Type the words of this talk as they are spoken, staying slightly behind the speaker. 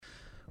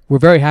We're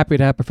very happy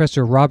to have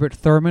Professor Robert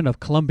Thurman of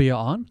Columbia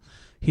on.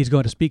 He's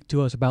going to speak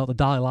to us about the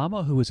Dalai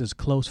Lama, who is his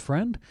close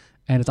friend,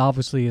 and it's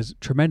obviously his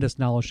tremendous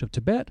knowledge of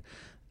Tibet.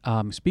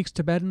 He speaks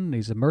Tibetan.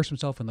 He's immersed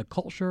himself in the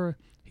culture.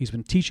 He's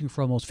been teaching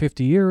for almost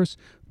 50 years,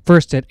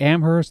 first at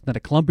Amherst, then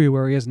at Columbia,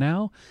 where he is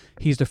now.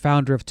 He's the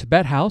founder of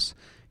Tibet House.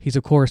 He's,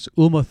 of course,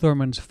 Uma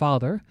Thurman's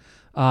father.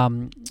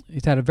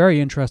 He's had a very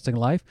interesting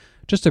life.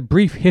 Just a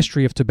brief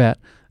history of Tibet.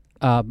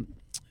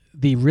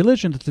 The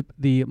religion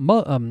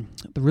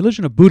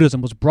of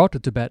Buddhism was brought to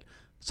Tibet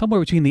somewhere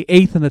between the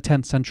 8th and the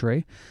 10th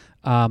century.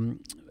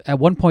 At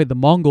one point, the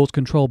Mongols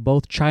controlled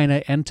both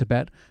China and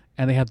Tibet,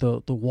 and they had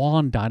the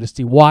Yuan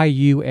dynasty,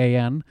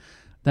 Y-U-A-N.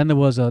 Then there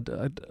was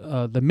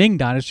the Ming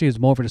dynasty, is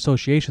more of an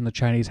association the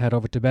Chinese had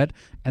over Tibet,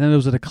 and then there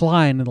was a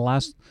decline in the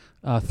last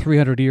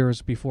 300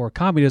 years before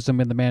communism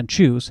in the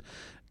Manchus.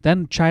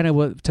 Then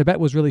Tibet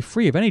was really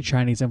free of any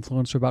Chinese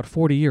influence for about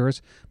 40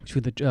 years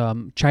between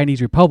the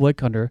Chinese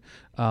Republic under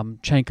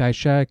Chiang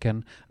Kai-shek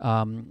and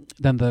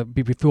then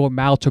before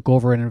Mao took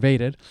over and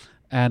invaded.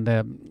 And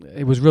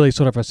it was really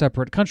sort of a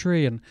separate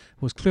country and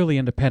was clearly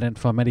independent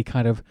from any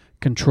kind of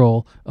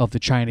control of the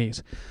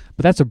Chinese.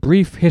 But that's a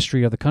brief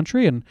history of the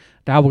country. And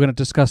now we're going to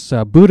discuss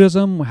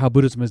Buddhism, how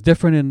Buddhism is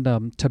different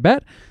in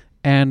Tibet,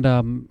 and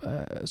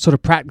sort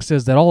of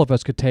practices that all of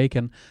us could take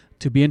and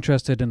to be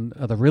interested in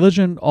the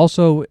religion.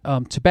 Also,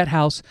 Tibet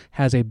House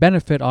has a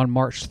benefit on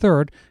March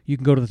 3rd. You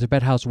can go to the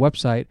Tibet House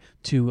website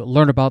to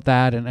learn about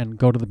that and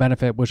go to the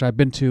benefit, which I've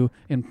been to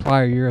in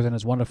prior years and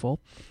is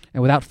wonderful.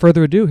 And without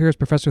further ado, here's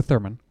Professor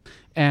Thurman.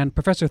 And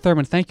Professor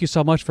Thurman, thank you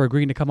so much for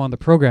agreeing to come on the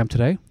program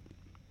today.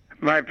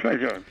 My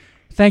pleasure.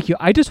 Thank you.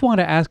 I just want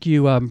to ask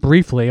you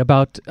briefly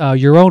about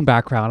your own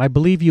background. I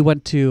believe you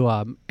went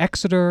to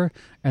Exeter,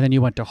 and then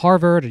you went to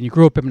Harvard, and you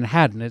grew up in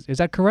Manhattan. Is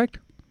that correct?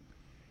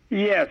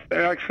 Yes,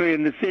 actually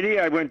in the city.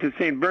 I went to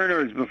St.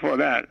 Bernard's before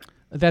that.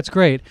 That's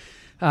great.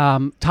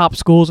 Top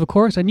schools, of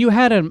course. And you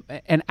had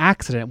an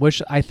accident,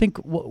 which I think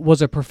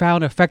was a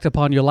profound effect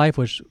upon your life.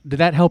 Did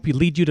that help you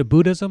lead you to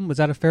Buddhism? Was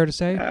that fair to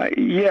say?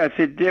 Yes,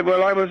 it did.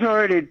 Well, I was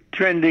already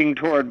trending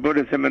toward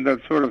Buddhism and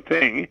that sort of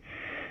thing,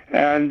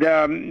 and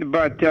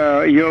but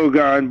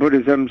yoga and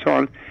Buddhism and so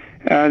on.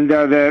 And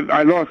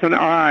I lost an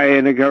eye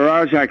in a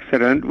garage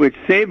accident, which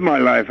saved my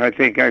life, I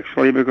think,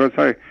 actually, because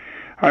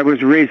I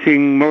was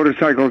racing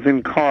motorcycles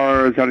and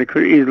cars, and I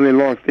could easily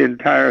lost the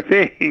entire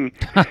thing,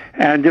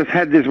 and just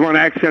had this one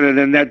accident,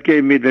 and that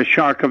gave me the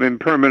shock of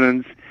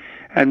impermanence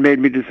and made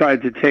me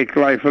decide to take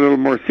life a little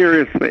more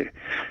seriously.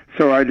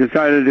 So I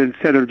decided,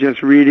 instead of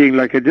just reading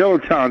like a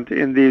dilettante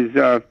in these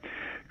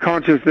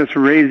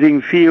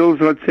consciousness-raising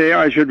fields, let's say,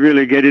 I should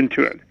really get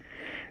into it.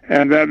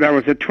 And that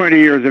was at 20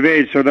 years of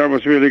age, so that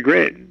was really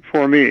great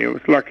for me. It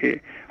was lucky.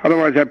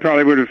 Otherwise, I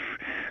probably would have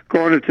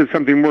gone into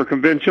something more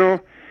conventional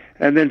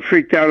and then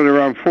freaked out at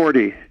around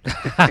 40. You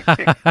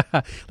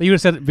would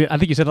have said, I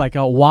think you said like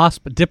a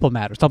WASP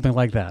diplomat or something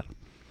like that.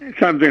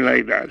 Something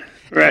like that,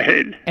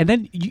 right. And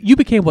then you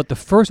became, one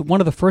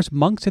of the first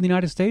monks in the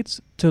United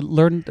States to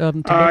learn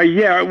Tibet?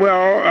 Yeah,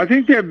 well, I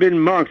think there have been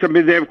monks. I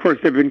mean, of course,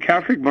 there have been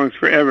Catholic monks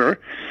forever,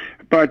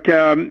 but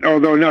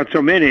although not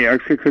so many,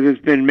 actually, because it's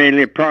been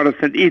mainly a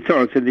Protestant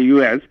ethos in the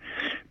U.S.,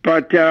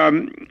 but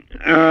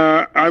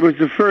I was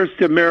the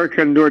first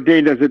American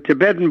ordained as a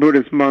Tibetan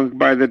Buddhist monk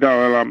by the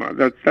Dalai Lama.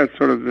 That's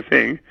sort of the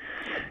thing,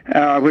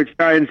 which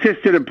I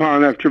insisted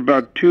upon after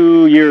about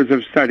 2 years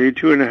of study,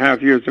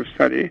 2.5 years of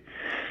study.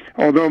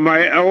 Although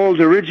my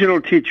old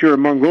original teacher, a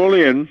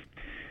Mongolian,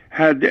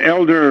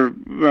 elder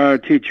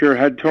teacher,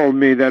 had told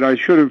me that I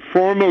shouldn't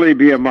formally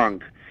be a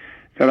monk,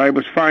 that I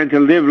was fine to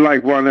live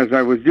like one as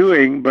I was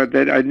doing, but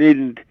that I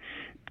needn't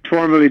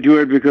formally do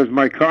it because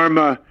my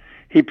karma,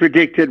 he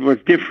predicted, was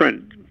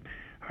different.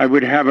 I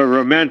would have a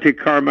romantic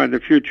karma in the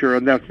future,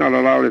 and that's not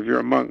allowed if you're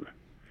a monk.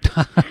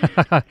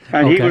 And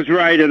okay. He was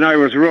right, and I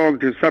was wrong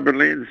to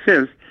stubbornly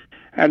insist.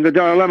 And the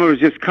Dalai Lama was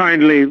just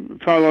kindly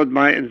followed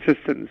my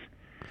insistence.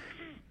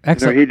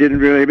 Excellent. He didn't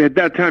really, at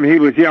that time he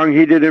was young,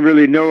 he didn't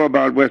really know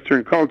about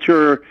Western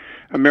culture,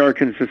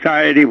 American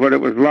society, what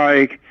it was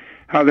like,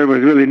 how there was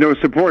really no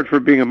support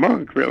for being a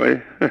monk,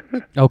 really.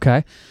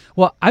 Okay.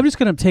 Well, I'm just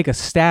going to take a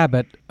stab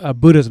at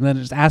Buddhism and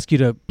then just ask you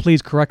to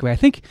please correct me. I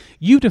think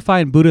you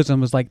define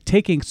Buddhism as like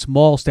taking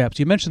small steps.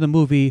 You mentioned the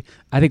movie,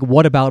 I think,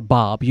 What About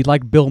Bob? You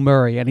like Bill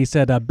Murray, and he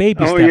said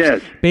baby steps.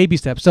 Yes. Baby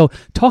steps. So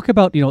talk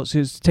about,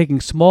 taking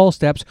small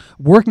steps,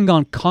 working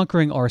on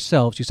conquering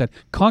ourselves. You said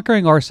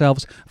conquering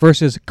ourselves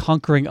versus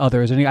conquering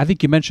others. And I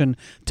think you mentioned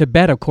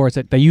Tibet, of course,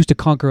 that they used to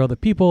conquer other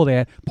people. They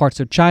had parts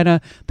of China.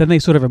 Then they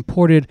sort of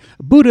imported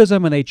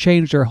Buddhism, and they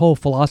changed their whole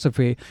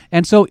philosophy.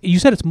 And so you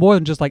said it's more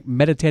than just like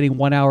meditating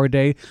 1 hour a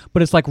day,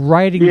 but it's like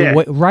riding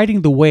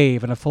the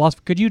wave and a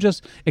philosophy. Could you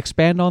just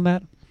expand on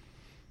that?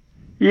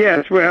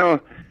 Yes, well,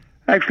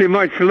 actually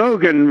my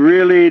slogan,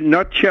 really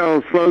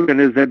nutshell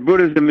slogan, is that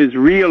Buddhism is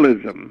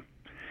realism.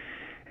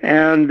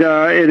 And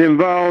it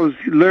involves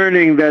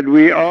learning that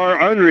we are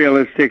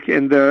unrealistic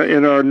in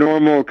our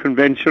normal,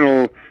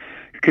 conventional,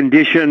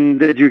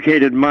 conditioned,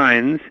 educated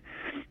minds,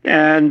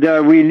 And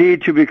we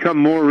need to become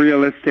more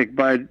realistic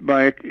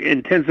by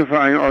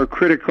intensifying our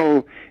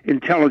critical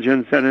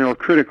intelligence and our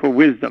critical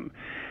wisdom.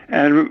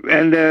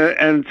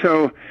 And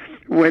so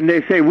when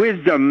they say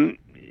wisdom,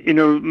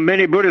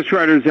 many Buddhist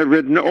writers have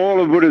written all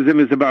of Buddhism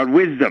is about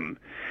wisdom,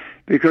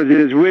 because it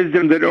is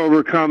wisdom that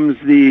overcomes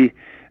the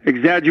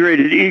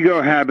exaggerated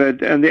ego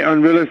habit and the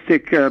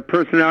unrealistic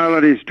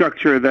personality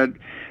structure that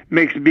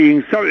makes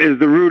being is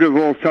the root of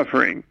all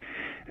suffering.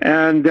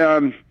 And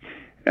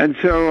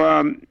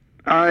so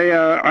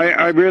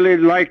I really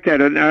like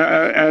that,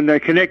 and I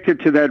connected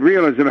to that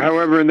realism.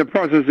 However, in the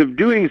process of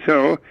doing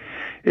so,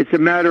 it's a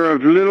matter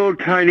of little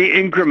tiny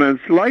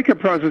increments, like a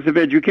process of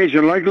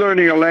education, like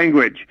learning a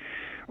language,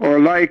 or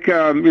like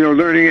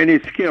learning any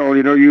skill.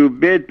 You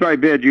bit by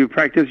bit, you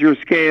practice your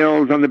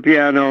scales on the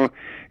piano,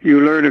 you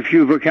learn a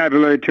few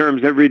vocabulary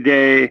terms every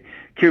day,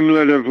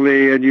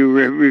 cumulatively, and you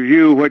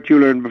review what you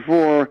learned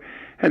before,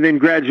 and then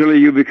gradually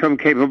you become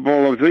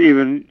capable of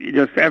even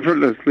just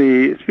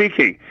effortlessly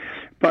speaking.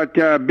 But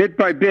bit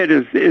by bit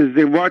is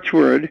the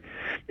watchword.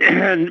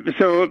 And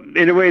so,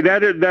 in a way,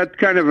 that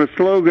kind of a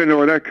slogan,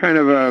 or that kind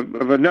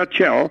of a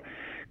nutshell,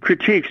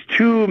 critiques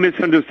two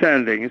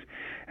misunderstandings.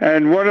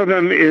 And one of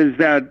them is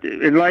that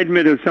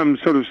enlightenment is some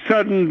sort of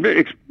sudden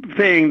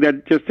thing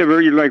that just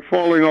like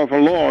falling off a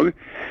log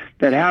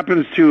that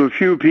happens to a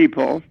few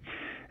people.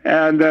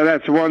 And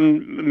that's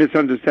one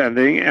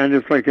misunderstanding. And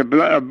it's like a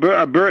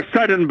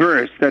sudden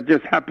burst that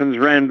just happens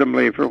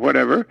randomly for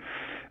whatever.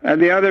 And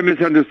the other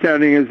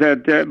misunderstanding is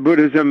that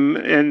Buddhism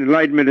and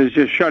enlightenment is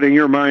just shutting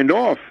your mind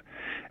off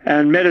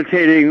and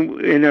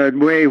meditating in a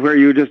way where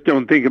you just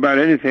don't think about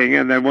anything,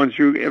 and then once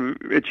you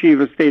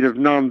achieve a state of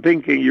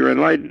non-thinking, you're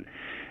enlightened.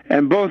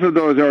 And both of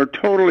those are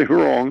totally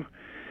wrong.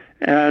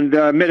 And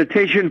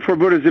meditation for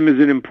Buddhism is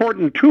an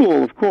important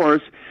tool, of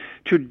course,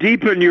 to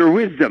deepen your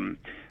wisdom.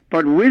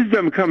 But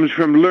wisdom comes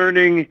from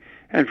learning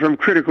and from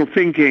critical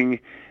thinking.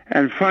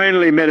 And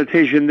finally,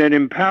 meditation then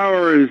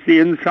empowers the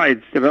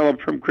insights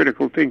developed from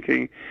critical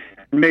thinking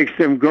and makes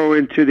them go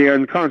into the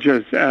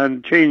unconscious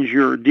and change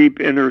your deep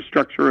inner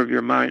structure of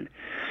your mind.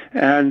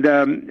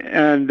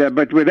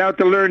 But without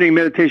the learning,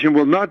 meditation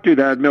will not do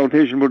that.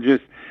 Meditation will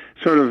just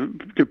sort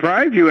of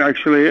deprive you,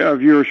 actually,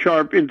 of your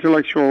sharp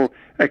intellectual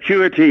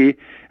acuity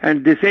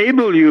and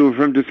disable you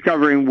from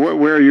discovering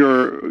where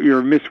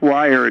you're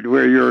miswired,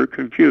 where you're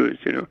confused,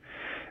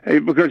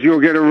 because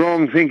you'll get a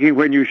wrong thinking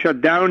when you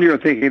shut down your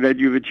thinking that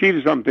you've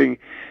achieved something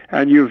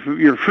and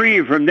you're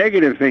free from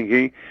negative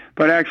thinking,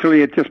 but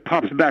actually it just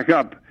pops back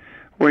up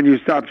when you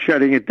stop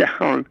shutting it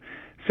down.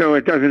 So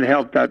it doesn't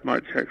help that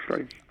much,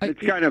 actually. It's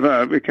kind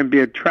of it can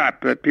be a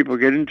trap that people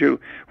get into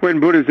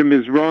when Buddhism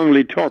is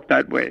wrongly taught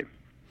that way.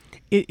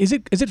 Is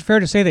it fair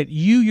to say that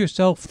you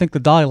yourself think the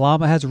Dalai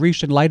Lama has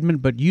reached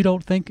enlightenment, but you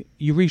don't think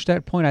you reached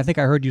that point? I think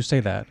I heard you say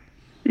that.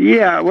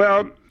 Yeah,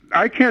 well,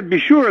 I can't be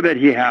sure that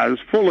he has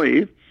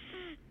fully,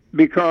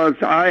 because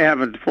I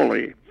haven't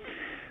fully.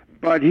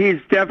 But he's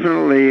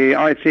definitely,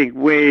 I think,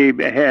 way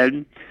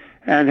ahead,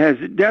 and has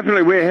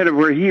definitely way ahead of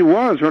where he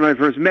was when I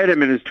first met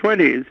him in his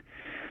 20s,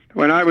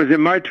 when I was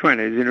in my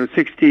 20s,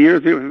 60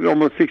 years, it was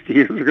almost 60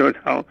 years ago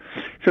now.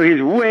 So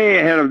he's way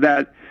ahead of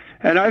that.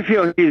 And I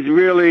feel he's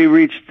really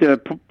reached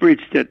it,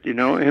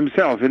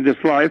 himself in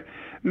this life.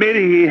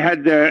 Maybe he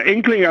had the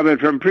inkling of it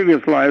from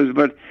previous lives,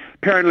 but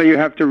apparently you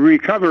have to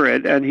recover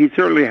it, and he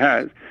certainly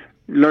has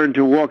learned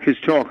to walk his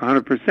talk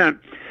 100%.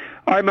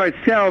 I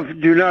myself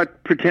do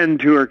not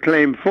pretend to or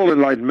claim full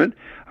enlightenment.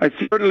 I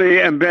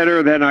certainly am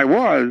better than I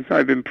was.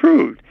 I've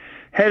improved,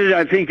 headed,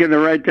 I think, in the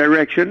right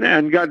direction,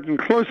 and gotten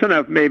close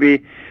enough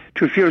maybe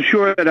to feel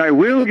sure that I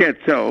will get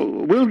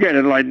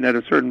enlightened at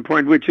a certain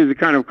point, which is a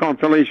kind of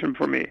consolation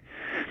for me.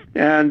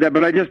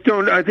 But I just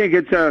don't. I think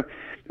it's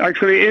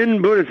actually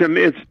in Buddhism,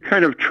 it's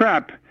kind of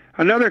trap.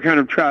 Another kind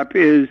of trap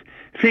is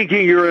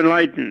thinking you're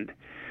enlightened,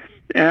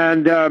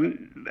 and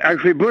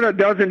actually Buddha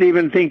doesn't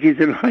even think he's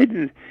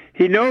enlightened.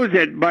 He knows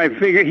it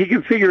he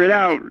can figure it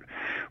out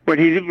when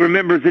he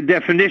remembers the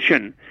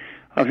definition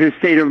of his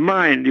state of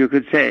mind, you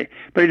could say.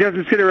 But he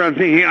doesn't sit around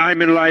thinking,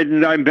 I'm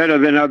enlightened, I'm better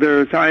than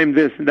others, I'm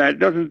this and that.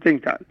 Doesn't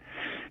think that.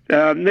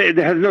 It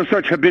has no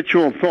such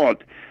habitual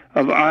thought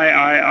of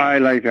I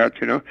like that,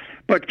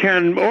 but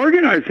can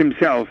organize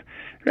himself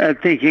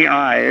thinking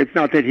I. It's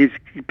not that he's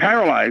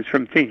paralyzed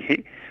from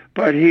thinking,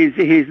 but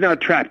he's not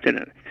trapped in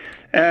it.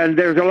 And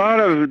there's a lot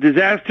of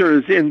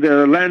disasters in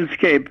the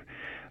landscape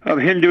of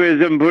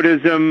Hinduism,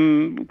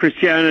 Buddhism,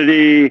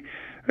 Christianity,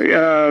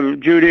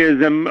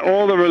 Judaism,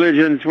 all the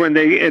religions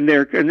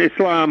in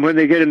Islam, when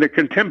they get in the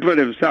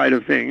contemplative side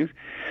of things,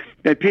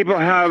 that people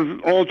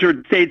have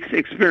altered states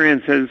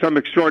experiences, some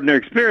extraordinary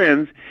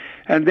experience,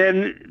 and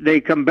then they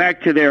come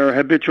back to their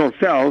habitual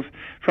self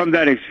from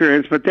that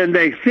experience, but then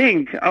they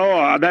think,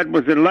 oh, that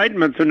was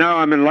enlightenment, so now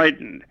I'm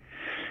enlightened.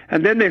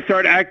 And then they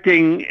start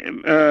acting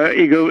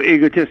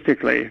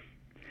egotistically.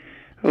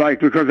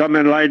 Like, because I'm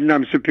enlightened,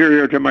 I'm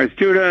superior to my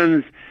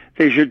students,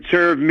 they should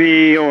serve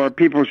me, or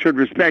people should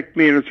respect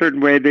me in a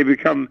certain way. They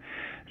become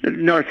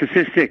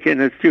narcissistic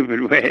in a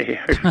stupid way,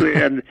 actually.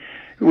 And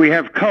we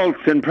have cults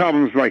and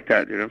problems like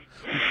that, you know.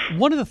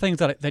 One of the things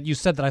that you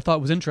said that I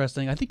thought was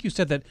interesting, I think you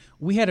said that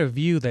we had a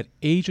view that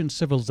Asian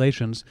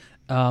civilizations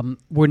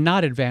were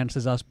not advanced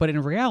as us, but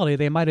in reality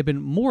they might have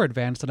been more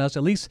advanced than us,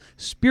 at least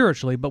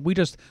spiritually, but we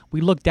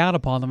looked down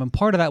upon them. And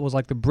part of that was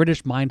like the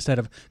British mindset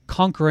of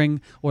conquering,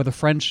 or the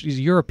French, these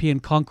European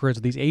conquerors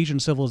of these Asian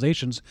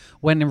civilizations,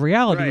 when in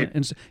reality, Right.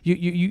 and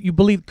you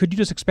believe, could you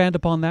just expand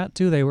upon that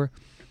too? They were...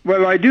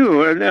 Well, I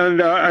do,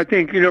 and I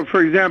think, you know,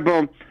 for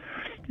example,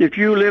 if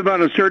you live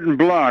on a certain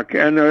block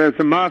and there's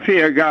a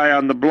mafia guy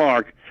on the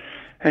block,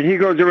 and he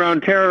goes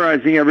around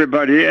terrorizing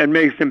everybody and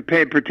makes them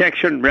pay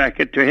protection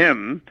racket to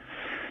him,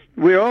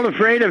 we're all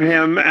afraid of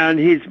him, and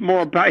he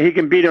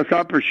can beat us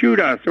up or shoot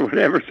us or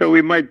whatever, so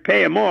we might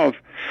pay him off.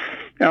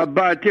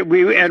 But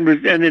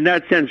and in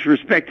that sense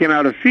respect him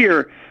out of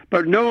fear.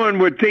 But no one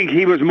would think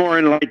he was more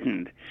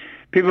enlightened.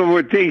 People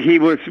would think he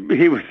was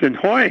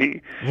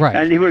annoying, Right.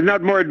 and he was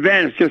not more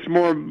advanced, just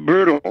more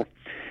brutal.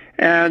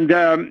 And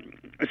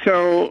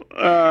so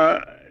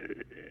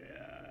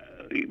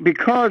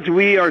because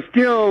we are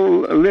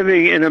still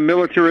living in a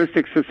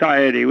militaristic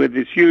society with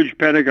this huge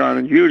Pentagon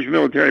and huge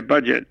military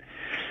budget,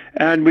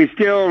 and we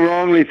still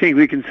wrongly think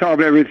we can solve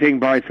everything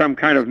by some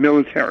kind of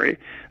military,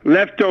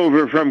 left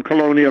over from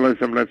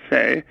colonialism, let's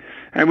say,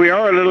 and we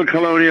are a little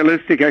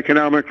colonialistic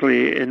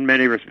economically in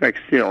many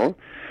respects still.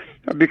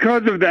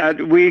 Because of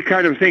that, we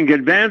kind of think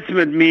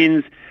advancement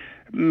means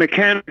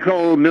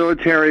mechanical,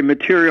 military,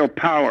 material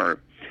power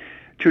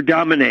to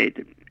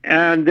dominate.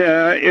 And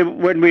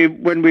when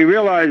we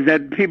realize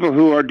that people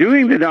who are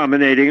doing the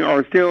dominating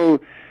are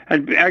still,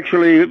 and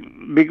actually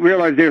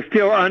realize they're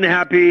still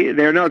unhappy,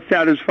 they're not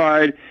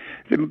satisfied.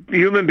 The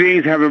human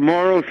beings have a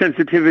moral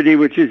sensitivity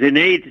which is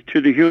innate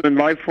to the human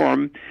life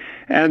form,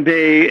 and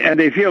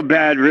they feel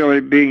bad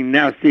really being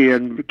nasty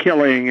and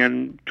killing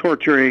and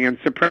torturing and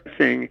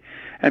suppressing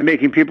and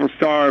making people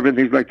starve and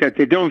things like that.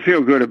 They don't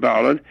feel good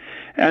about it.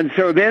 And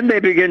so then they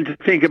begin to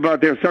think about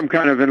there's some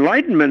kind of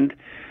enlightenment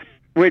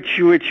which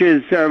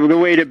is the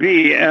way to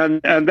be,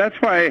 and that's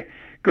why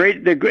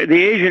the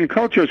Asian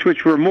cultures,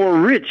 which were more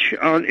rich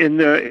in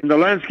the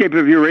landscape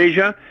of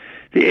Eurasia,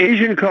 the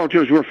Asian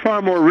cultures were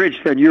far more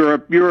rich than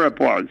Europe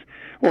was,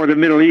 or the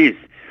Middle East,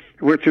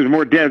 which was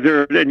more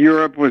desert, and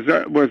Europe was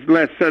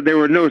less. There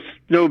were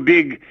no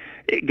big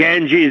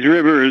Ganges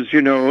rivers,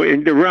 you know.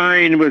 And the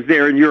Rhine was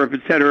there in Europe,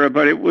 etc.,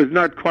 but it was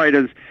not quite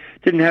as,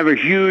 didn't have a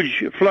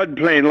huge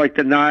floodplain like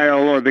the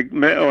Nile or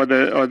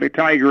the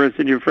Tigris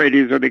and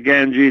Euphrates or the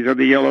Ganges or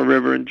the Yellow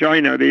River in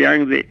China, the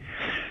Yangtze.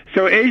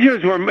 So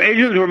Asians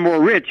were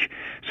more rich.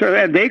 So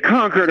and they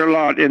conquered a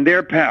lot in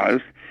their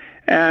past,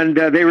 and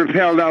they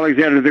repelled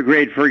Alexander the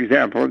Great, for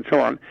example, and so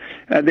on.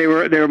 They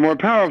were more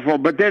powerful.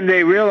 But then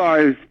they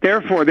realized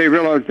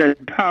that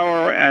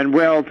power and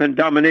wealth and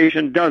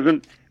domination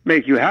doesn't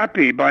make you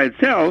happy by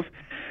itself.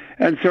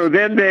 And so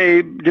then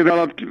they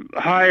developed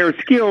higher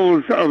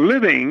skills of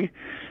living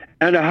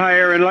and a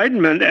higher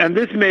enlightenment, and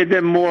this made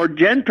them more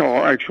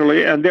gentle,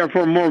 actually, and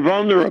therefore more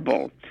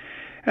vulnerable.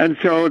 And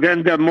so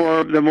then the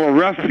more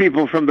rough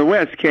people from the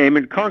West came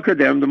and conquered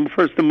them,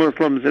 first the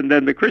Muslims and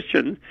then the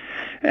Christians,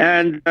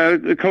 and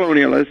the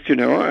colonialists, you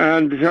know,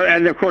 and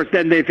of course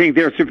then they think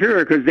they're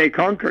superior because they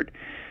conquered.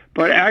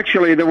 But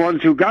actually, the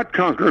ones who got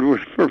conquered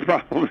were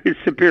probably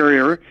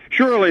superior.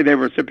 Surely they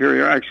were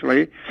superior,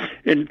 actually,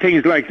 in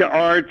things like the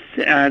arts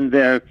and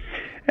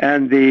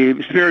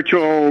the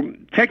spiritual,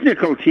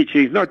 technical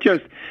teachings.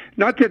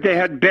 Not that they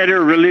had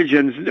better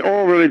religions.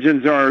 All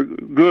religions are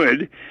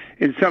good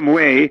in some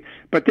way,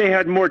 but they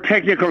had more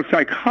technical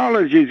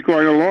psychologies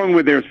going along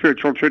with their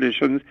spiritual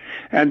traditions,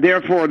 and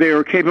therefore they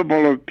were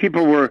capable of.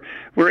 People were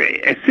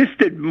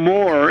assisted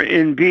more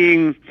in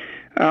being.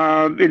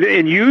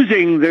 In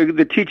using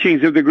the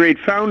teachings of the great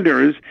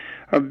founders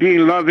of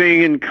being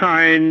loving and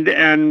kind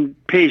and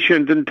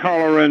patient and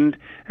tolerant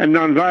and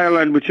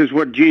nonviolent, which is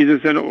what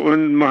Jesus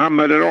and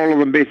Muhammad and all of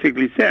them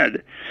basically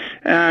said,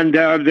 and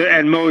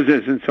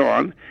Moses and so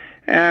on.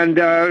 And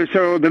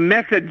so the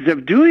methods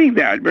of doing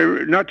that,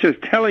 not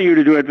just telling you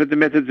to do it, but the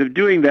methods of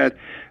doing that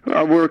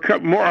are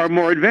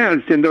more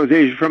advanced in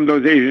from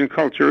those Asian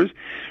cultures,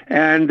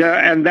 and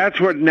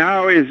that's what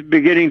now is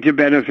beginning to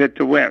benefit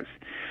the West.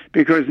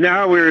 Because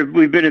now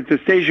we've been at the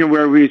station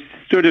where we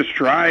stood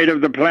astride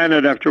of the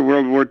planet after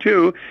World War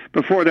II.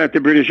 Before that, the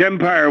British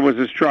Empire was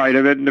astride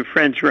of it, and the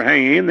French were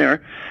hanging in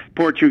there,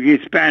 Portuguese,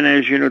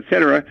 Spanish,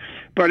 etc.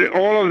 But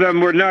all of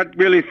them were not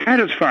really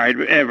satisfied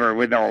ever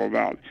with all of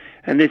that.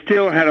 And they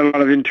still had a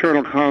lot of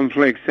internal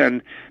conflicts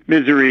and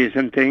miseries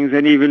and things,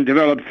 and even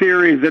developed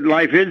theories that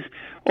life is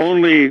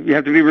only, you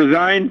have to be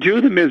resigned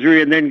to the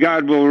misery, and then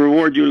God will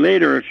reward you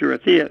later if you're a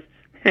theist.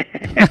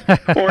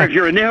 Or if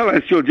you're a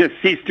nihilist, you'll just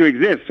cease to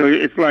exist. So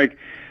it's like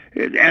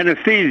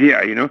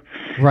anesthesia, you know.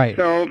 Right.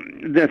 So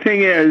the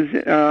thing is,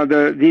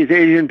 these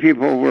Asian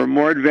people were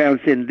more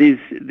advanced in these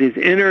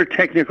inner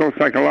technical,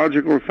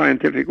 psychological,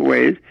 scientific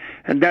ways,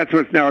 and that's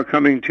what's now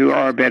coming to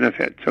our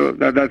benefit. So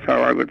that's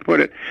how I would put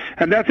it.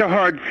 And that's a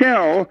hard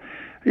sell.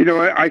 You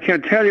know, I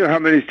can't tell you how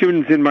many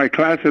students in my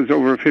classes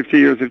over 50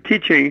 years of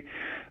teaching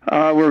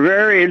were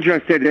very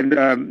interested in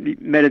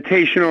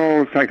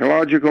meditational,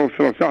 psychological,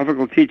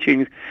 philosophical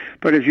teachings.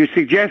 But if you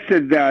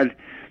suggested that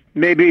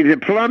maybe the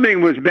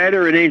plumbing was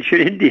better in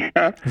ancient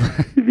India,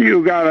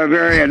 you got a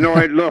very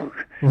annoyed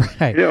look.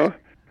 Right. You know?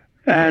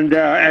 And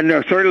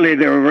certainly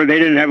they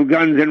didn't have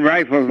guns and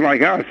rifles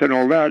like us and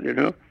all that, you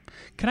know.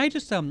 Can I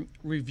just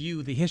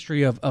review the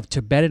history of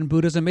Tibetan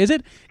Buddhism? Is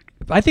it?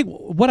 I think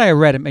what I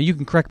read, and you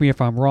can correct me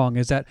if I'm wrong,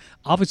 is that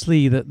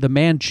obviously the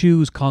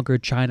Manchus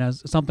conquered China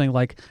something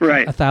like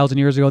 1,000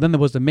 years ago. Then there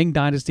was the Ming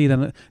Dynasty,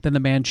 then the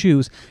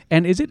Manchus.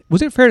 And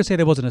was it fair to say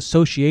there was an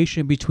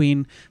association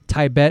between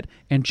Tibet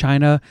and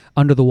China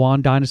under the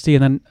Yuan Dynasty,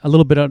 and then a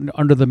little bit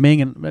under the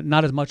Ming, and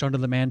not as much under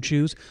the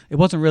Manchus? It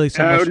wasn't really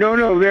so much. No.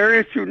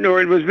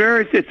 It was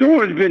very. It's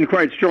always been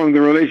quite strong,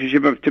 the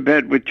relationship of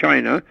Tibet with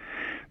China,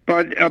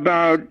 but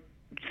about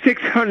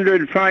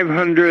 600,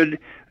 500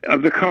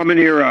 of the Common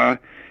Era,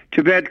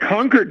 Tibet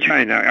conquered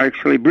China,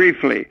 actually,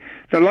 briefly.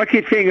 The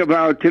lucky thing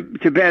about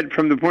Tibet,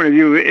 from the point of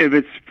view of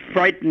its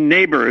frightened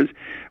neighbors,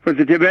 was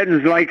the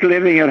Tibetans liked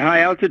living at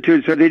high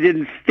altitude, so they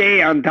didn't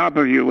stay on top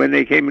of you when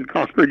they came and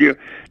conquered you.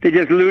 They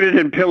just looted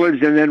and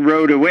pillaged and then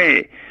rode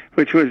away,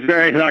 which was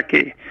very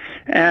lucky.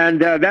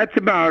 And that's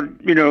about,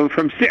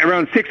 from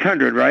around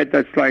 600, right?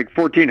 That's like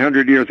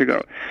 1,400 years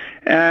ago.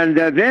 And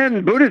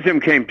then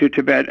Buddhism came to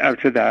Tibet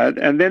after that,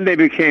 and then they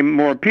became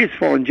more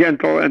peaceful and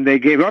gentle, and they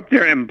gave up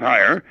their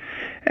empire.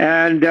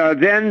 And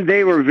then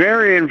they were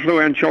very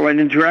influential and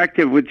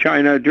interactive with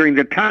China during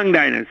the Tang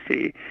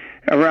Dynasty,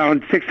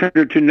 around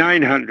 600 to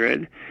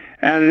 900,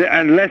 and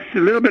a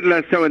little bit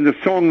less so in the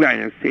Song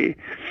Dynasty.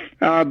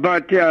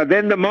 But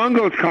then the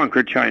Mongols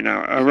conquered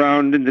China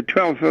around in the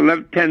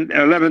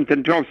 11th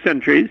and 12th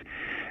centuries.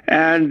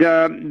 And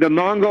the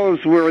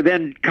Mongols were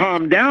then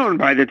calmed down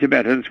by the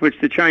Tibetans, which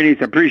the Chinese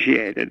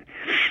appreciated.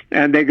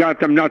 And they got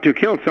them not to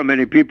kill so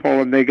many people,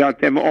 and they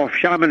got them off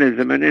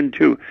shamanism and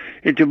into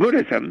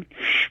Buddhism.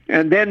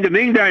 And then the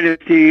Ming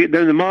Dynasty,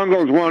 then the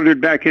Mongols wandered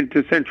back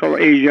into Central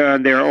Asia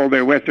and all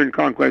their Western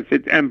conquests.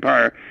 Its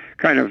empire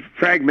kind of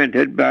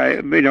fragmented by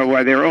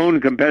their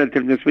own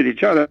competitiveness with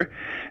each other.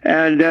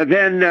 And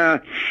then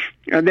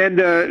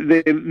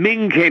the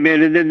Ming came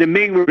in, and then the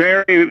Ming were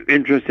very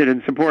interested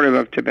and supportive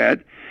of Tibet.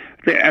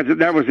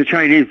 That was the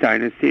Chinese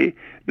dynasty,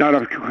 not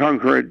a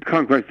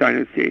conquest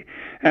dynasty.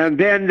 And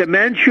then the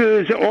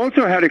Manchus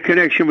also had a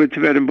connection with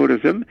Tibetan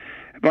Buddhism.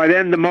 By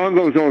then the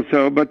Mongols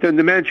also, but then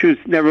the Manchus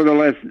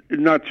nevertheless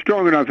not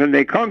strong enough, and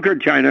they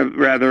conquered China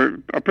rather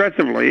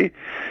oppressively.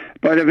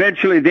 But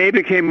eventually they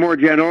became more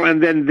gentle,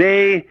 and then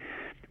they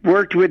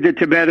worked with the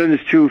Tibetans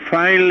to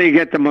finally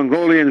get the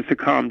Mongolians to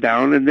calm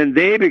down, and then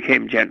they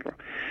became gentle.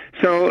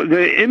 So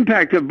the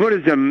impact of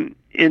Buddhism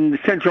in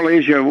Central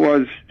Asia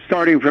was,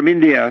 starting from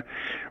India,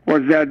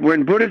 was that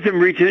when Buddhism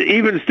reaches,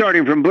 even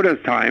starting from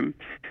Buddha's time,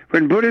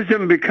 when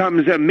Buddhism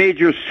becomes a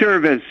major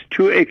service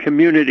to a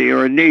community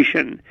or a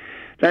nation,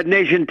 that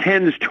nation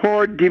tends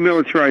toward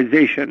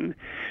demilitarization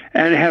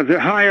and has a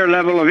higher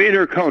level of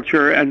inner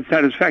culture and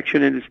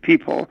satisfaction in its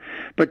people,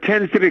 but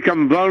tends to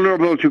become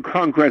vulnerable to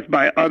conquest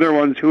by other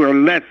ones who are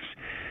less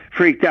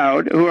freaked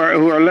out, who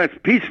are less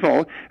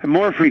peaceful and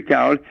more freaked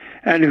out,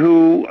 and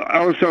who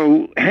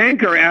also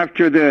hanker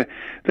after the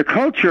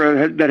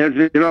culture that has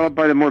been developed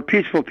by the more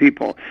peaceful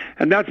people.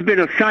 And that's been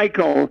a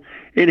cycle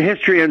in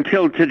history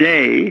until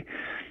today.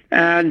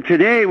 And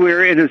today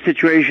we're in a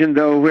situation,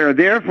 though, where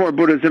therefore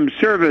Buddhism's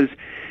service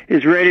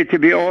is ready to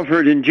be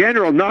offered in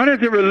general, not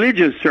as a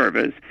religious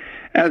service,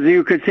 as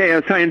you could say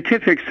a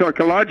scientific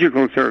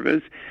psychological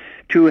service,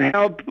 to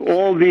help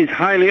all these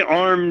highly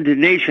armed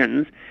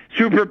nations,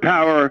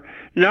 superpower,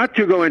 not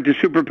to go into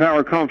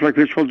superpower conflict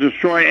which will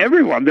destroy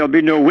everyone. There'll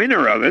be no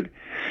winner of it.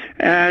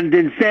 And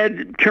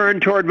instead turn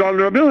toward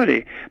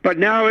vulnerability. But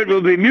now it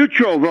will be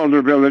mutual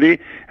vulnerability,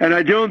 and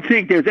I don't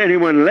think there's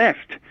anyone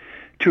left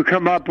to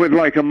come up with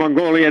like a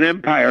Mongolian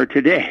empire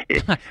today.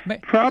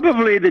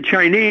 Probably the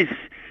Chinese,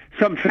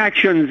 some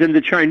factions in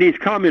the Chinese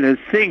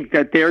communists think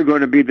that they're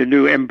going to be the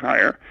new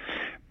empire.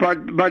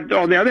 But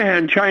on the other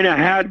hand, China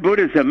had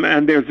Buddhism,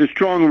 and there's a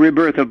strong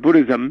rebirth of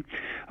Buddhism,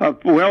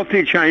 of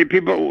wealthy Chinese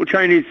people,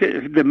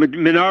 the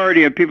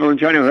minority of people in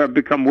China who have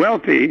become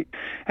wealthy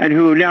and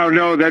who now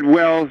know that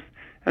wealth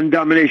and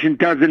domination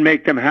doesn't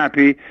make them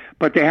happy,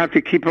 but they have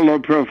to keep a low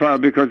profile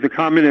because the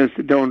communists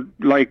don't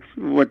like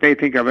what they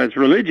think of as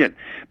religion.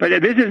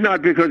 But this is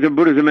not because of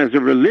Buddhism as a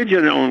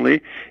religion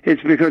only,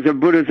 it's because of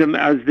Buddhism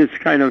as this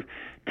kind of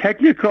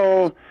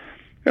technical,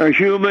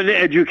 human,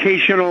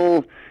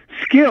 educational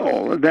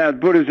skill that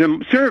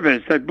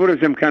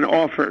Buddhism can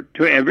offer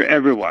to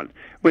everyone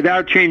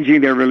without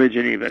changing their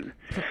religion even.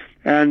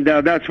 And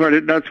that's what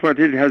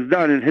it has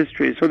done in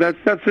history. So that's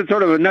a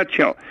sort of a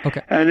nutshell.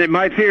 Okay. And in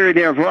my theory,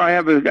 therefore, I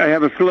have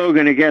a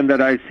slogan again that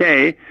I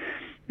say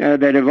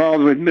that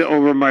evolved with me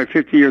over my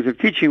 50 years of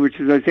teaching, which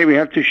is I say we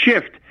have to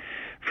shift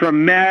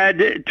from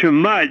mad to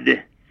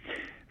mud,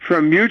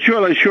 from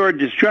mutual assured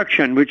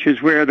destruction, which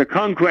is where the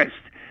conquest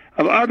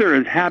of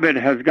others' habit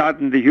has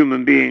gotten the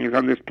human beings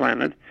on this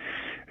planet,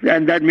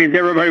 and that means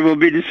everybody will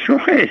be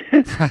destroyed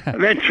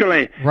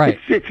eventually. Right.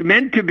 It's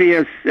meant to be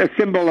a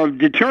symbol of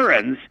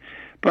deterrence,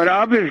 but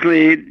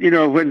obviously,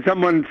 when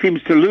someone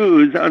seems to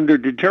lose under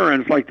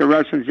deterrence, like the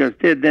Russians just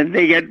did, then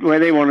they get where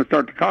they want to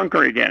start to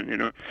conquer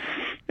again.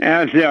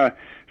 And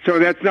so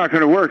that's not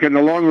going to work in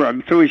the long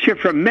run. So we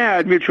shift from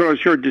MAD, mutual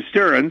assured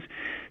deterrence,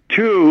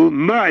 to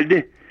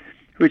MUD,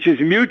 which is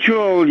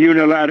mutual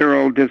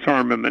unilateral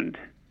disarmament.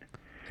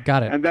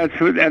 Got it. And that's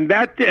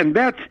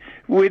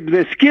with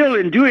the skill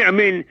in doing. I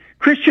mean,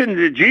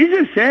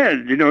 Jesus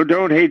said,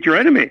 don't hate your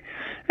enemy,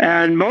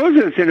 and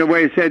Moses, in a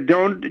way, said,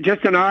 don't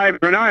just an eye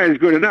for an eye is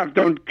good enough.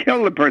 Don't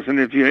kill the person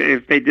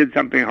if they did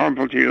something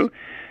harmful to you.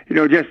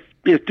 Just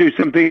do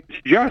something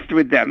just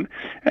with them,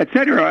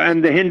 etc.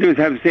 And the Hindus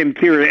have the same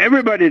theory.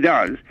 Everybody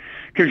does.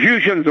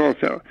 Confucians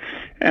also,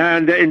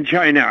 and in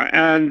China,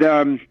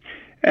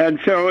 and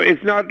so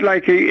it's not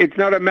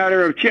a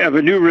matter of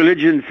a new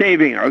religion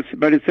saving us,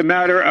 but it's a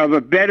matter of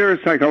a better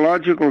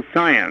psychological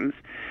science,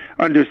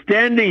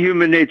 understanding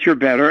human nature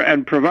better,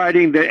 and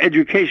providing the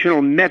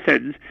educational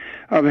methods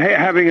of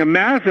having a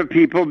mass of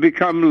people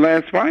become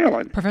less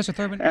violent, Professor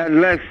Thurman,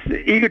 and less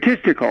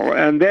egotistical,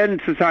 and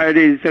then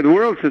the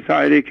world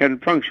society can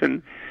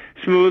function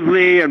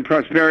smoothly, and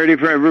prosperity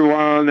for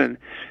everyone, and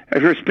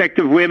respect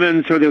of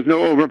women, so there's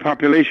no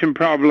overpopulation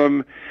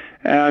problem.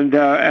 And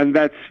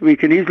we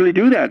can easily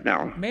do that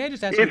now. May I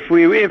just ask if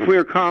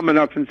we're calm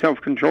enough and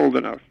self-controlled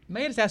enough.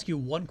 May I just ask you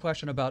one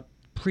question about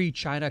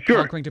pre-China Sure.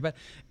 conquering Tibet?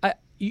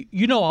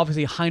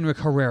 Obviously Heinrich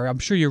Herrera. I'm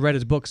sure you read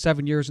his book,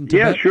 7 Years in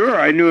Tibet. Yeah, sure.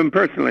 I knew him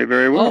personally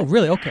very well. Oh,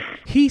 really? Okay.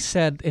 He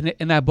said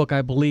in that book,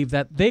 I believe,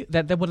 that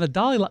when the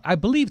Dalai Lama, I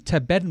believe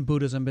Tibetan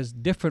Buddhism is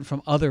different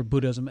from other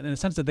Buddhism in the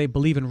sense that they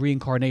believe in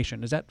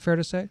reincarnation. Is that fair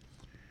to say?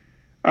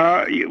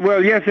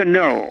 Well, yes and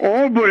no.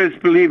 All Buddhists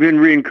believe in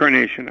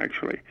reincarnation,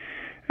 actually.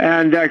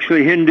 And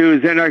actually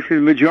Hindus and actually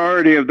the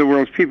majority of the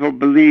world's people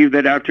believe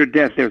that after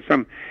death there's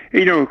some,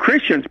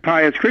 Christians,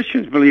 pious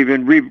Christians believe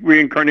in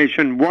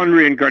reincarnation, one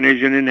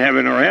reincarnation in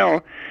heaven or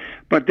hell,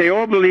 but they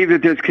all believe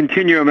that there's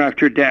continuum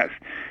after death.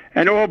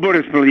 And all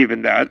Buddhists believe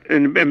in that,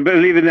 and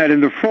believe in that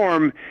in the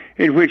form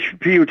in which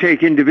you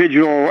take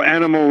individual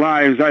animal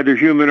lives, either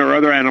human or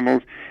other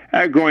animals,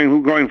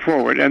 going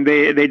forward. And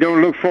they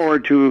don't look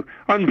forward to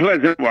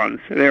unpleasant ones,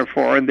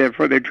 therefore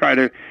they try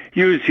to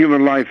use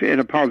human life in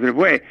a positive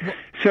way.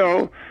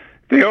 So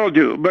they all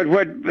do. But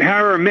what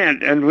Harrer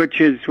meant, and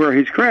which is where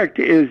he's correct,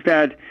 is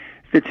that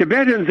the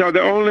Tibetans are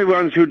the only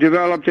ones who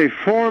developed a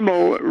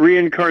formal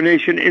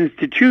reincarnation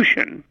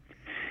institution,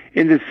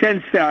 in the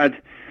sense that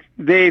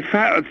they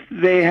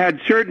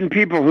had certain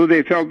people who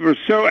they felt were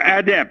so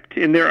adept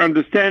in their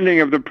understanding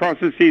of the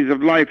processes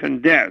of life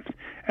and death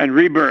and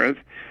rebirth,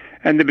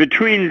 and the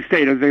between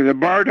state, or the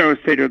Bardo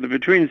state, or the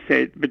between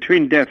state,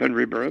 between death and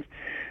rebirth,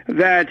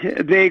 that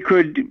they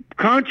could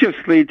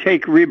consciously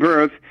take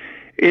rebirth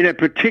in a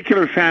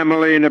particular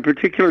family, in a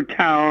particular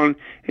town,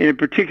 in a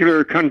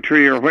particular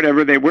country, or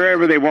wherever they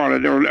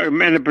wanted,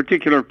 or in a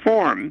particular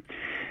form.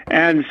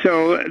 And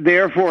so,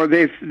 therefore,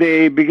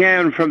 they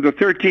began from the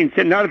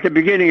 13th, not at the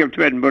beginning of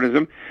Tibetan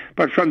Buddhism,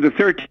 but from the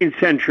 13th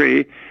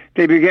century,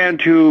 they began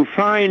to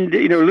find,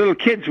 little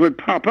kids would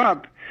pop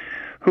up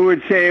who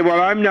would say,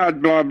 well, I'm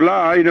not blah,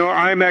 blah,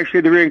 I'm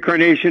actually the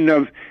reincarnation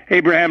of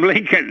Abraham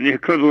Lincoln, the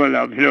equivalent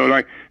of,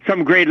 like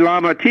some great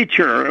Lama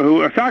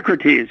teacher,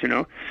 Socrates,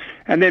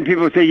 And then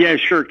people would say, yeah,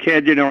 sure,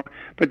 kid,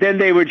 But then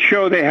they would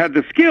show they had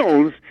the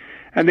skills,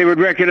 and they would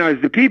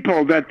recognize the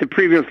people that the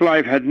previous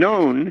life had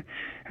known.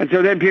 And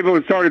so then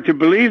people started to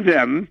believe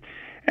them,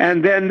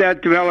 and then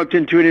that developed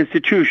into an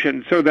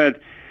institution, so that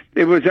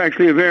it was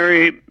actually a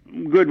very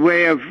good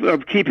way of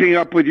keeping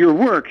up with your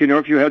work.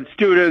 If you had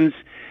students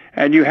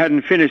and you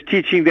hadn't finished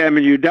teaching them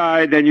and you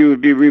died, then you would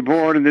be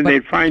reborn, and then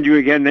they'd find you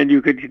again, then you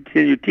could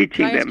continue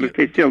teaching them if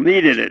they still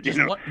needed it.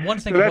 One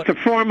thing so that's a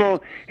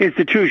formal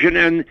institution,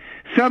 and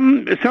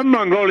some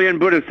Mongolian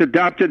Buddhists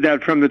adopted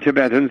that from the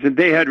Tibetans, and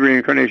they had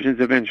reincarnations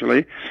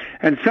eventually,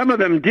 and some of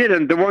them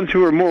didn't. The ones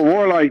who were more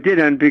warlike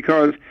didn't,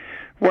 because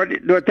what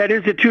that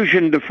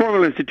institution, the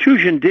formal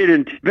institution, did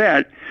in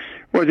Tibet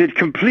was it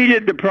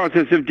completed the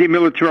process of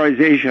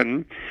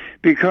demilitarization,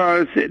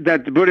 because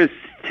that the Buddhists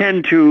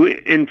tend to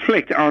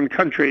inflict on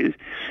countries,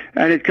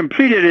 and it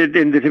completed it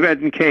in the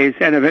Tibetan case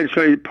and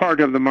eventually part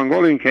of the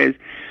Mongolian case,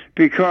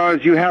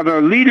 because you have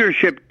a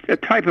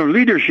type of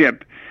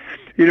leadership,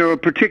 a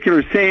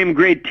particular same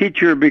great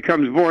teacher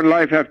becomes born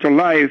life after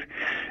life,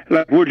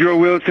 like Woodrow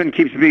Wilson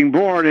keeps being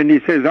born, and he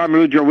says, I'm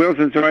Woodrow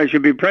Wilson, so I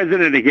should be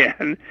president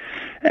again.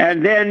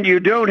 And then you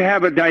don't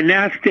have a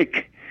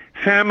dynastic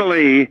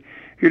family,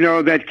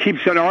 that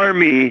keeps an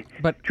army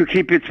to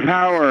keep its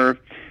power.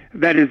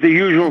 That is the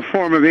usual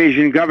form of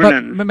Asian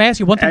governance. But may I ask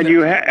you one thing? And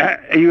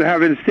you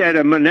have instead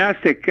a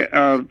monastic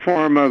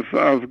form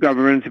of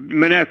governance,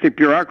 monastic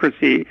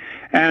bureaucracy,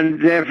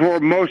 and therefore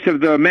most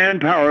of the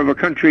manpower of a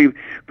country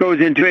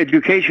goes into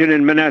education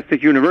in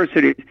monastic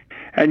universities.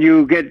 and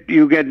you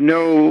get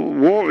no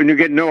war, and you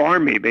get no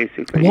army.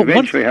 Basically, you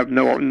eventually have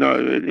no,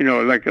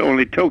 like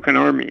only token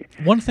army.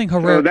 One thing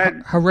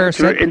Herrera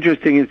said, an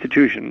interesting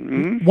institution.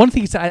 Mm-hmm. One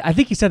thing he said, I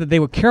think he said that they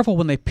were careful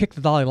when they picked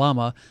the Dalai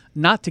Lama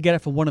not to get it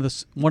from one of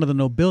the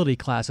nobility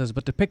classes,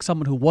 but to pick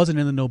someone who wasn't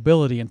in the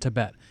nobility in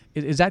Tibet.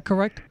 Is that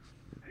correct?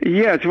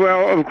 Yes.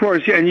 Well, of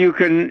course, and you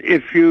can,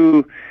 if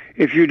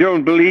you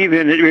don't believe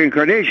in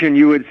reincarnation,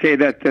 you would say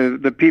that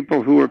the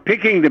people who were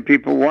picking the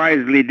people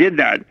wisely did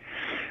that.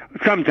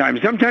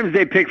 Sometimes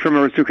they pick from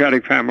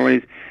aristocratic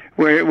families,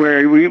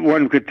 where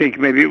one could think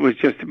maybe it was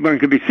just, one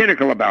could be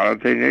cynical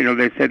about it.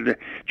 They said that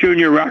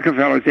Junior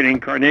Rockefeller's an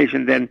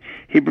incarnation, then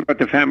he brought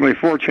the family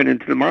fortune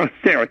into the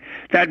monastery.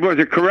 That was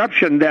a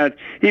corruption that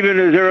even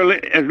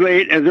as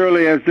late as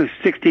the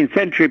 16th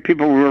century,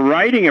 people were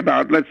writing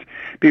about. Let's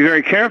be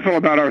very careful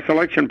about our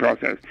selection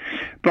process.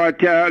 But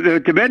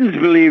the Tibetans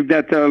believed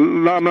that the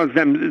lamas,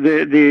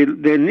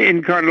 the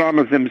incarnate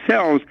lamas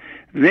themselves,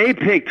 they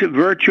picked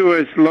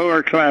virtuous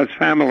lower class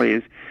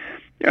families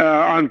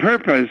on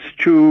purpose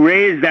to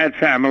raise that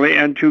family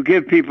and to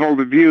give people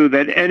the view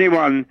that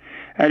anyone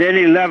at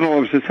any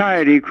level of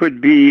society could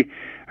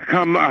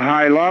become a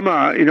high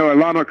lama. A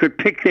lama could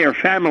pick their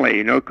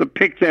family, could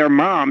pick their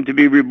mom to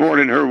be reborn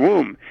in her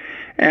womb.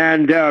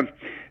 And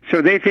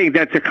so they think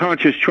that's a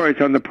conscious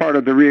choice on the part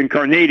of the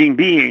reincarnating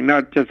being,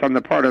 not just on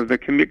the part of the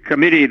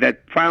committee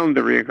that found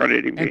the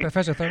reincarnating being. And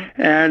Professor Thurman?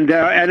 And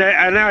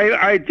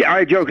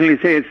I jokingly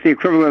say it's the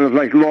equivalent of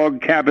like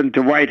log cabin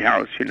to White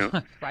House,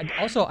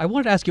 Also, I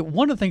wanted to ask you,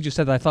 one of the things you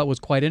said that I thought was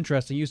quite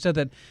interesting, you said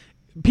that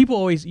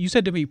you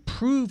said to me,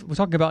 we're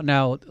talking about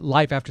now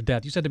life after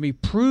death. You said to me,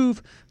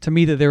 prove to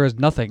me that there is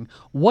nothing.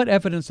 What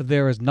evidence that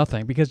there is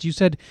nothing? Because you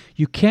said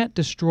you can't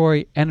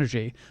destroy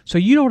energy. So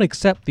you don't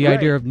accept the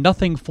idea of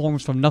nothing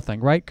forms from nothing,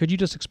 right? Could you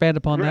just expand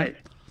upon that?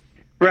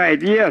 Right,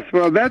 yes.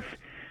 Well, that's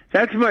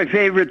my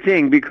favorite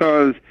thing,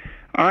 because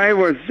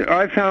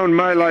I found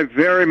my life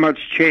very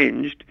much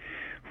changed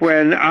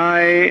when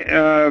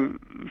I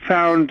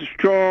found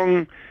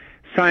strong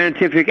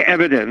scientific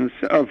evidence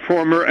of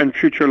former and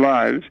future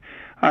lives.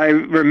 I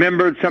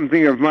remembered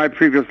something of my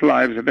previous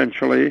lives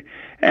eventually,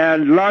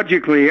 and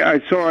logically I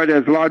saw it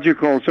as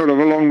logical, sort of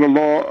along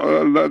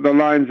the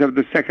lines of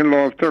the second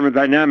law of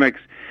thermodynamics,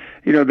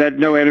 that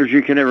no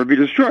energy can ever be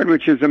destroyed,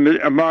 which is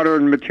a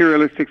modern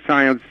materialistic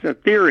science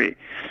theory,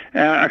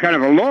 a kind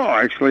of a law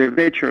actually of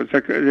nature. It's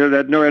like,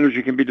 that no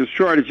energy can be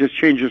destroyed; it just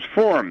changes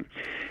form,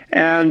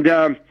 and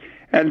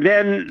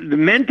then the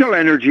mental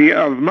energy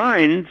of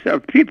minds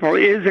of people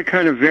is a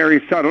kind of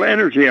very subtle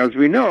energy, as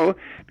we know,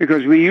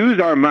 because we use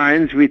our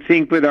minds, we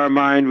think with our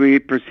mind, we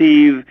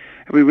perceive,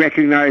 we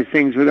recognize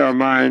things with our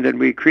mind, and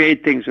we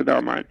create things with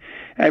our mind.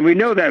 And we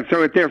know that,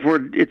 so therefore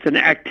it's an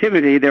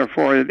activity,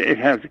 therefore it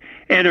has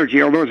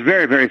energy, although it's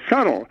very, very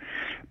subtle.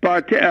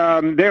 But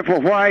therefore,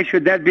 why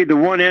should that be the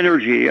one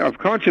energy of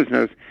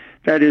consciousness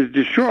that is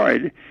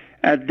destroyed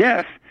at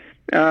death?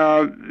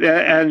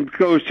 And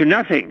goes to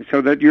nothing,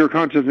 so that your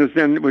consciousness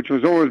then, which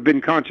has always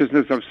been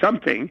consciousness of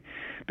something,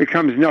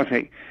 becomes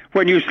nothing.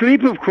 When you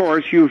sleep, of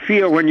course, you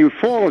feel when you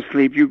fall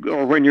asleep,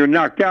 or when you're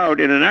knocked out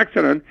in an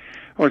accident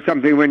or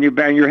something, when you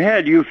bang your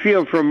head, you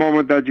feel for a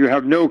moment that you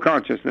have no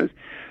consciousness.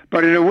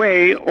 But in a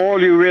way,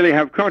 all you really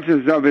have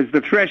consciousness of is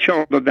the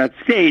threshold of that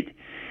state,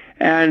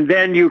 and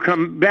then you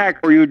come back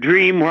or you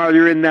dream while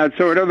you're in that.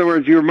 So in other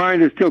words, your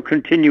mind is still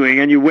continuing,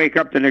 and you wake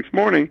up the next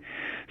morning.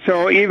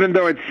 So even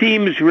though it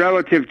seems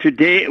relative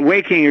to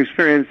waking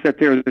experience that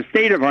there's a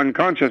state of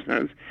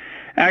unconsciousness,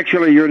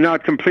 actually you're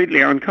not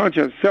completely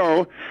unconscious.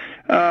 So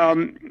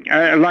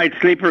light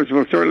sleepers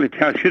will certainly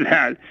tell you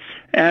that.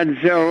 And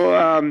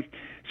so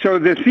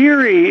the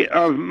theory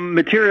of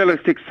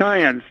materialistic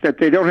science, that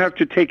they don't have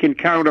to take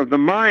account of the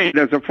mind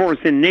as a force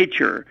in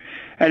nature,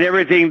 and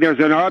everything, there's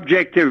an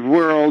objective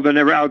world and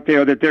they're out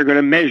there that they're going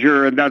to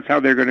measure, and that's how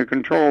they're going to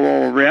control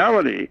all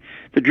reality.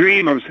 The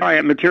dream of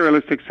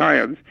materialistic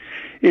science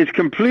is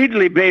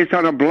completely based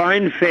on a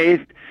blind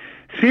faith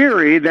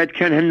theory that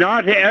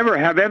cannot ever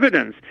have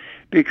evidence,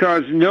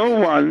 because no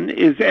one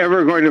is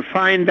ever going to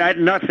find that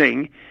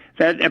nothing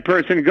that a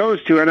person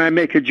goes to. And I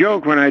make a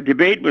joke when I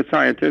debate with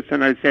scientists,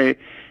 and I say,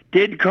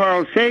 did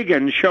Carl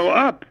Sagan show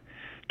up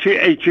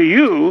to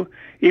you,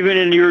 even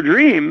in your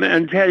dream,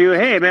 and tell you,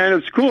 hey, man,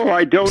 it's cool,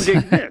 I don't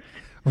exist?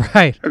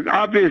 Right.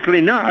 Obviously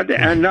not,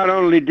 and not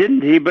only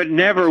didn't he, but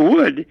never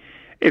would,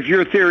 if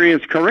your theory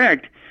is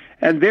correct.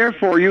 And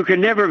therefore, you can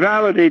never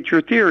validate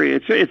your theory.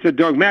 It's a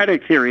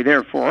dogmatic theory,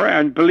 therefore,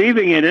 and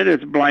believing in it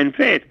is blind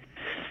faith.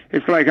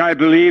 It's like, I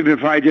believe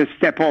if I just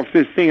step off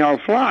this thing, I'll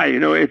fly.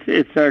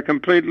 It's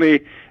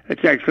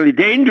actually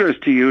dangerous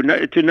to you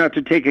not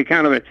to take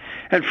account of it.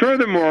 And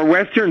furthermore,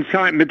 Western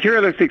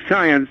materialistic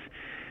science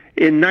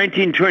in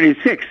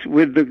 1926,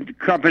 with the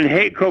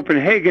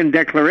Copenhagen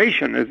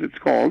Declaration, as it's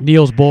called,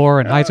 Niels Bohr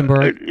and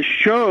Heisenberg,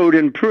 showed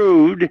and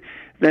proved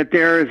that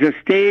there is a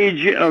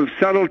stage of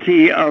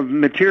subtlety of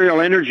material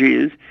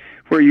energies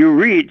where you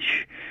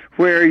reach,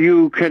 where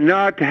you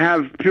cannot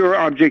have pure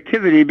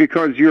objectivity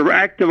because you're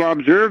active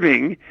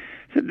observing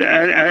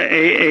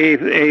a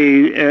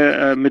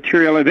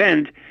material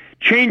event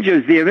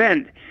changes the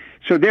event.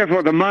 So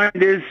therefore the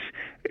mind is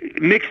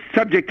mixed,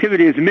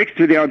 subjectivity is mixed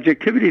with the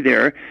objectivity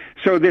there.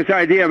 So this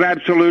idea of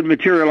absolute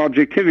material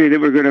objectivity that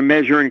we're going to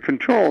measure and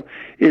control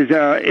is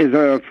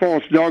a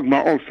false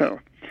dogma also.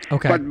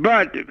 Okay.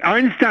 But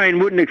Einstein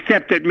wouldn't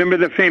accept it. Remember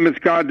the famous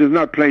God does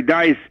not play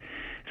dice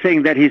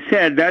thing that he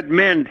said? That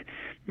meant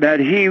that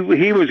he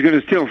was going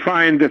to still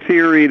find the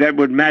theory that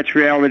would match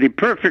reality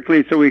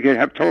perfectly so we could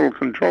have total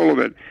control of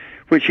it,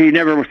 which he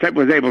never was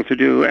able to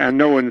do, and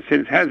no one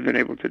since has been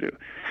able to do.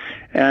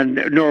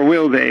 And nor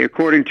will they.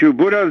 According to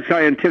Buddha's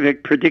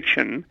scientific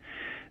prediction,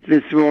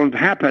 this won't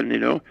happen,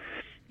 the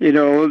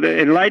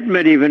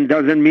enlightenment even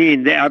doesn't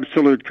mean the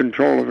absolute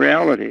control of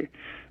reality.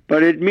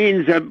 But it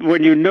means that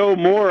when you know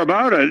more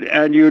about it,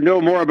 and you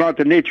know more about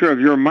the nature of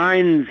your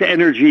mind's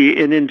energy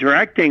in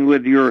interacting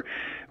with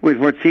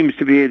what seems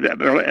to be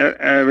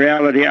a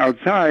reality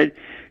outside,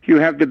 you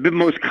have the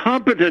most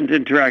competent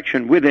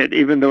interaction with it,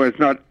 even though it's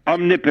not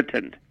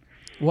omnipotent.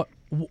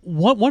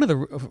 One of the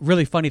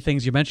really funny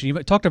things you mentioned,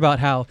 you talked about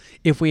how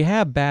if we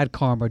have bad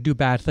karma or do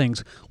bad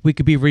things, we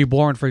could be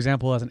reborn, for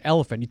example, as an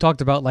elephant. You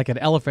talked about like an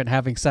elephant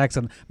having sex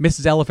and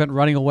Mrs. Elephant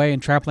running away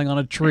and trampling on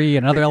a tree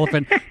and another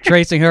elephant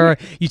tracing her.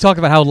 You talked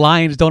about how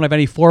lions don't have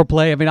any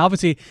foreplay. I mean,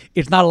 obviously,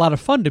 it's not a lot of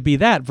fun to be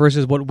that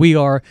versus what we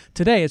are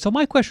today. And so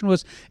my question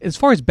was, as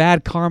far as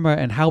bad karma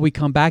and how we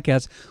come back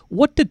as,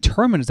 what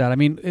determines that? I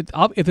mean,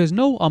 if there's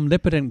no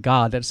omnipotent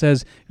God that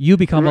says you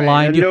become a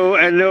lion...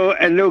 And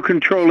no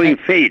controlling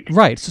fate.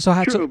 Right.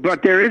 True,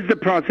 but there is the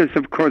process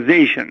of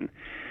causation.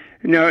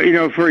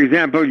 For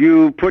example,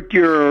 you put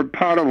your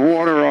pot of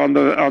water on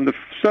the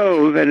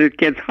stove and it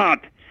gets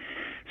hot.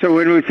 So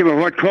when we say, well,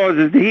 what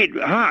causes the heat?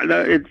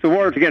 It's the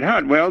water to get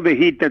hot. Well, the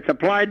heat that's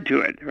applied to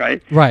it,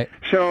 right? Right.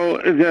 So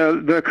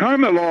the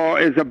karma law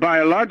is a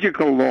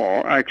biological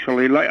law,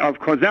 actually, of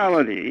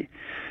causality.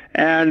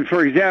 And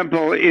for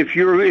example, if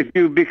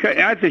you become,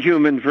 as a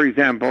human, for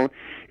example,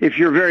 if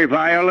you're very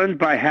violent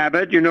by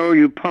habit,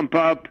 you pump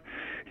up.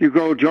 You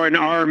go join the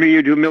army,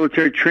 you do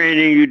military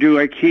training, you do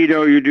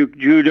aikido, you do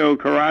judo,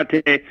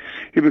 karate,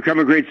 you become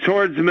a great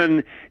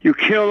swordsman, you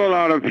kill a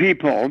lot of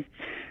people,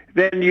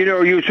 then,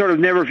 you sort of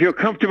never feel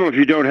comfortable if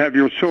you don't have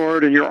your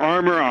sword and your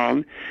armor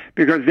on,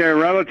 because their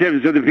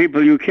relatives of the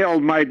people you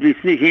killed might be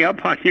sneaking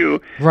up on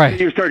you. Right. And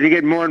you start to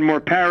get more and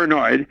more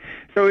paranoid.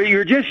 So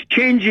you're just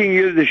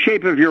changing the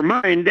shape of your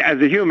mind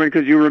as a human,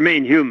 because you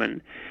remain human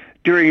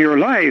during your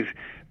life.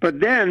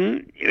 But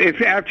then,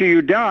 if after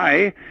you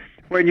die,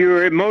 when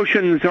your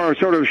emotions are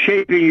sort of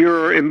shaping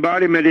your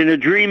embodiment in a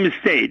dream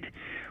state,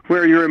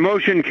 where your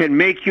emotion can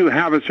make you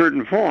have a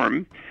certain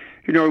form,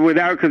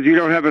 because you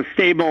don't have a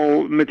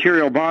stable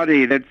material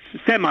body, that's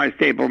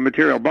semi-stable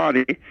material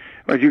body.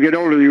 As you get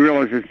older, you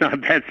realize it's not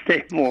that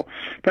stable.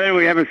 But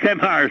anyway, you have a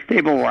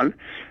semi-stable one.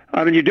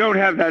 You don't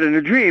have that in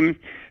a dream.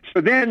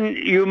 So then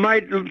you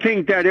might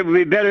think that it would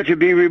be better to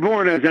be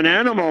reborn as an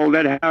animal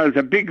that has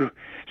a big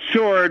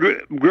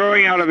sword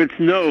growing out of its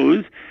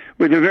nose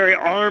with a very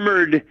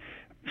armored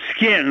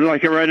skin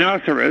like a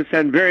rhinoceros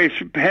and very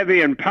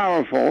heavy and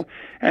powerful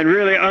and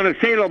really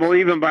unassailable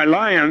even by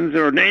lions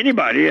or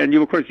anybody. And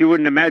of course you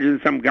wouldn't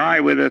imagine some guy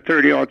with a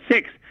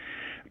 30-06,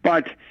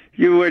 but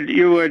you would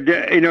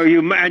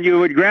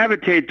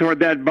gravitate toward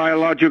that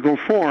biological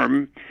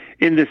form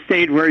in the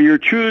state where you're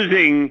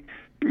choosing,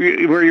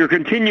 where your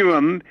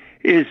continuum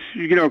is,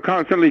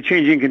 constantly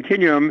changing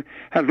continuum,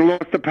 has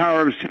lost the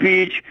power of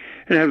speech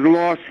and has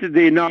lost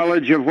the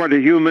knowledge of what a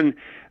human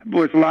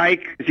was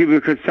like,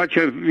 because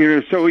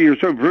you're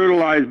so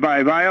brutalized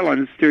by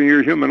violence during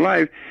your human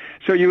life.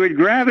 So you would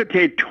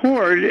gravitate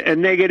toward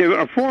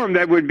a form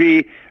that would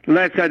be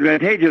less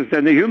advantageous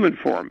than the human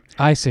form.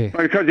 I see.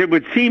 Because it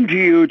would seem to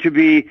you to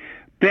be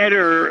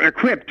better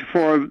equipped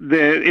for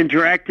the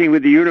interacting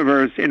with the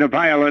universe in a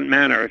violent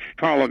manner, if you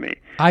follow me.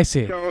 I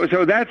see. So I'm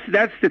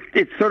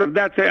sort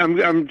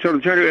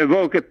of trying to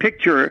evoke a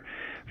picture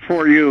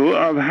for you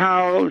of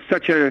how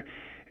such a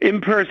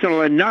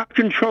impersonal and not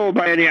controlled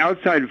by any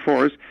outside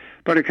force,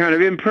 but a kind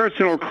of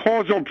impersonal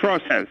causal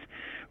process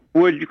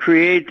would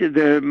create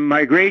the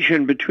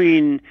migration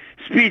between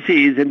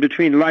species and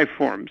between life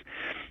forms.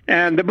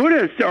 And the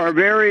Buddhists are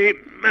very,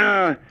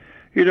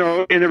 in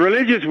a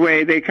religious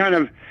way, they kind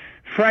of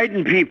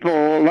frighten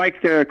people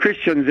like the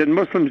Christians and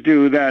Muslims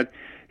do, that,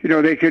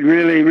 they could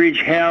really reach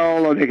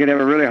hell or they could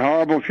have a really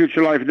horrible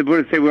future life. And the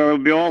Buddhists say, well, it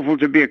would be awful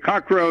to be a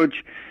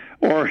cockroach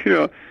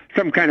or,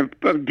 some kind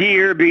of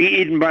deer being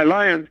eaten by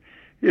lions,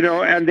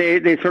 and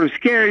they sort of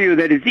scare you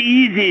that it's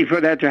easy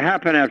for that to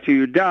happen after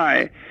you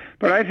die.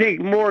 But I think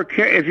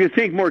if you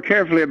think more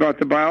carefully about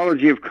the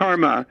biology of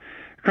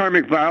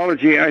karmic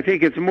biology, I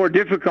think it's more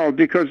difficult,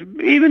 because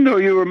even though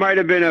you might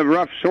have been a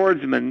rough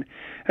swordsman,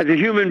 as a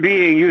human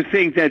being, you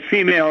think that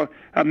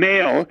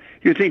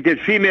you think that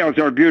females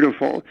are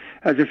beautiful.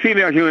 As a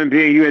female human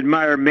being, you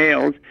admire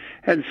males.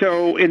 And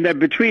so in that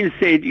between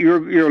state,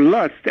 your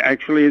lust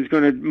actually is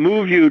going to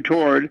move you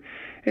toward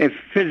a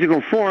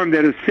physical form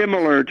that is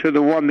similar to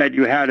the one that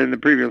you had in the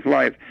previous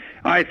life,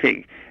 I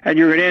think. And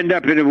you're going to end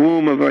up in the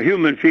womb of a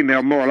human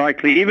female more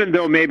likely, even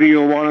though maybe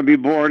you'll want to be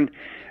born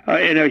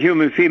in a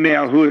human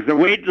female who is a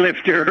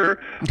weightlifter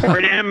or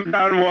an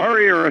Amazon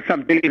warrior or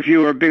something. If you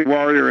were a big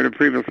warrior in a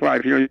previous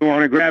life, you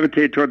want to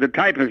gravitate toward the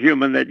type of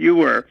human that you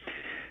were.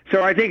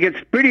 So I think it's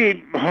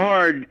pretty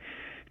hard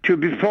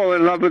to fall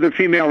in love with a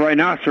female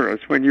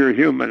rhinoceros when you're a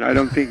human. I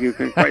don't think you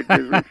can quite.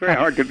 It's very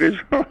hard to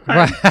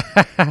visualize.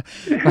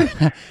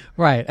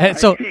 Right. And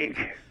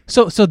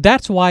so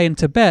that's why in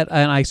Tibet,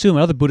 and I assume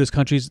in other Buddhist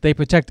countries, they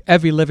protect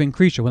every living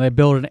creature. When they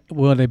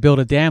build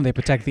a dam, they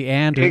protect the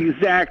ant.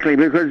 Exactly,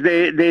 because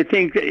they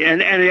think,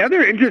 and the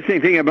other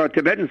interesting thing about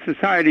Tibetan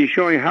society,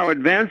 showing how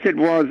advanced it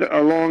was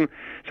along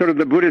sort of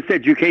the Buddhist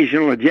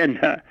educational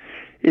agenda,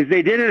 is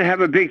they didn't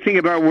have a big thing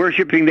about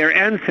worshiping their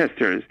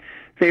ancestors.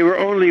 They were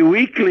only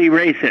weakly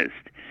racist,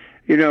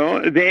 in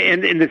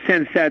the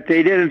sense that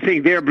they didn't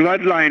think their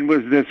bloodline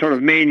was the sort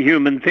of main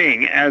human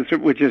thing,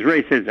 which is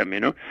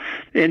racism,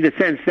 in the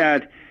sense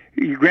that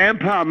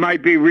grandpa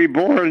might be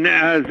reborn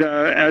as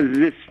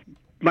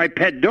my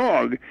pet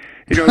dog.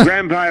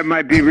 Grandpa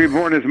might be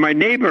reborn as my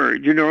neighbor,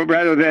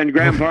 rather than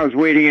grandpa's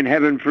waiting in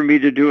heaven for me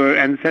to do an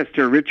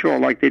ancestor ritual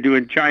like they do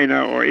in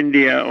China or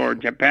India or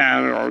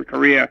Japan or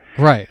Korea,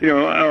 right?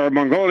 Or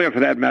Mongolia for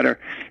that matter.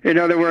 In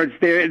other words,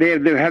 they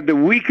have the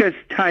weakest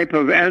type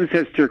of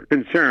ancestor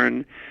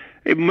concern,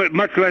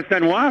 much less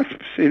than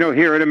wasps.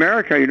 Here in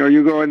America,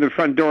 you go in the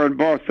front door in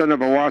Boston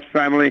of a wasp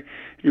family,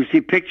 you see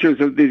pictures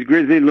of these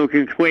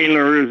grisly-looking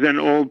whalers and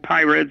old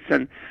pirates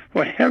and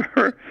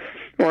whatever.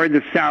 Or in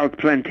the South,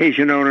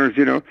 plantation owners,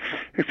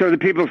 So the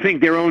people think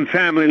their own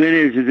family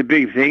lineage is a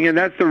big thing, and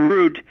that's the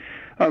root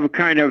of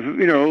kind of,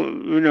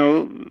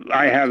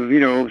 I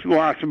have,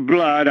 wasp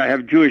blood, I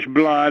have Jewish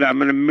blood,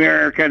 I'm an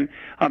American,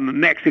 I'm a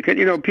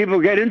Mexican.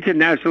 People get into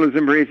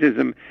nationalism,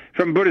 racism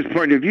from Buddhist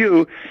point of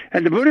view,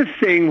 and the Buddhist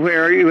thing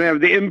where you have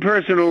the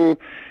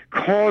impersonal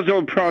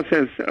causal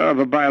process of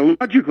a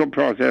biological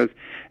process,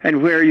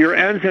 and where your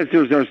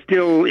ancestors are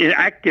still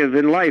active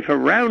in life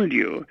around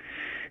you,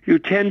 you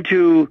tend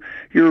to,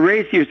 your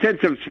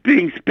sense of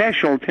being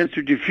special tends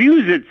to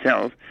diffuse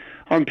itself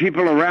on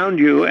people around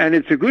you, and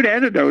it's a good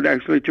antidote,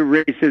 actually, to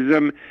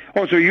racism.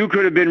 Also, you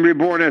could have been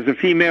reborn as a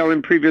female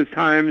in previous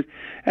times,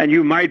 and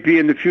you might be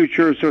in the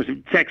future, so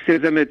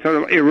sexism, it sort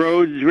of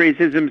erodes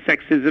racism,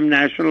 sexism,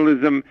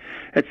 nationalism,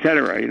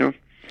 etc.,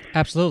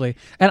 Absolutely.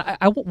 And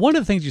one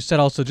of the things you said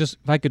also, just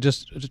if I could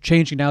just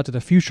change now to the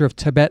future of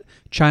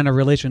Tibet-China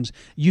relations,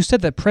 you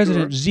said that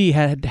President Xi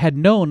had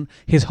known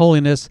His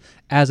Holiness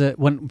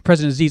when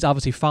President Xi's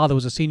obviously father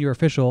was a senior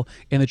official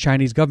in the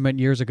Chinese government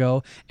years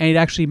ago, and he'd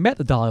actually met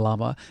the Dalai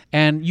Lama,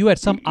 and you had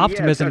some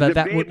optimism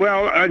that would...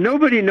 Well,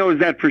 nobody knows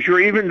that for sure.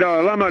 Even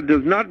Dalai Lama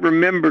does not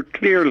remember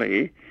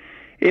clearly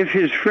if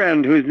his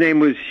friend, whose name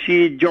was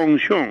Xi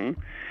Zhongsheng,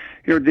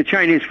 the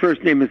Chinese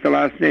first name is the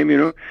last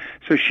name,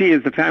 so Xi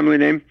is the family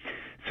name.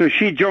 So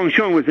Xi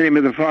Zhongsheng was the name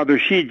of the father.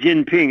 Xi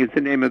Jinping is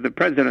the name of the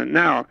president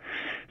now.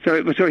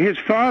 So his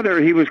father,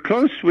 he was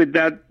close with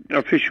that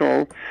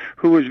official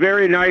who was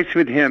very nice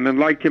with him and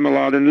liked him a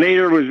lot, and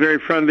later was very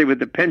friendly with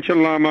the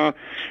Panchen Lama,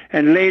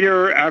 and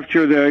later,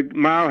 after the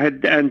Mao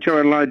and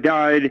Zhou Enlai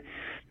died,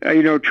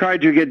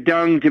 tried to get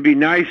Deng to be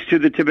nice to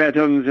the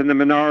Tibetans and the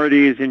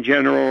minorities in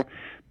general,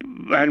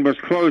 and was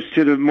close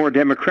to the more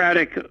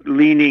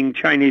democratic-leaning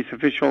Chinese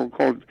official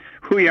called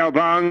Hu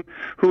Yaobang,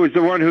 who was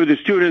the one who the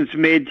students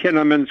made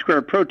Tiananmen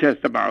Square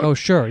protest about. Oh,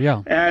 sure,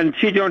 yeah. And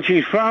Xi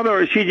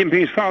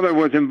Jinping's father,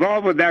 was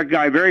involved with that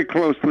guy very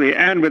closely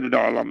and with the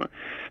Dalai Lama.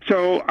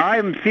 So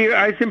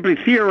I simply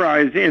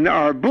theorize in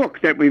our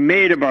book that we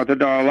made about the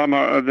Dalai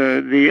Lama,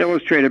 the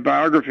illustrated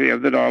biography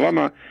of the Dalai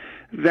Lama,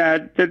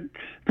 that the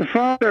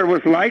father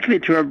was likely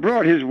to have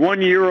brought his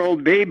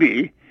 1-year-old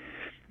baby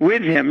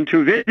with him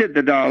to visit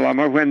the Dalai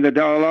Lama when the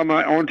Dalai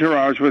Lama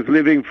entourage was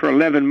living for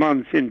 11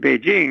 months in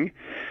Beijing,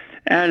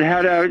 and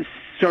had a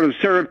sort of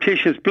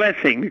surreptitious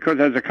blessing, because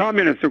as a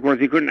communist, of course,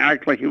 he couldn't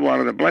act like he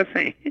wanted a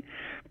blessing.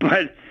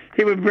 But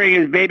he would bring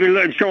his baby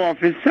and show off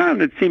his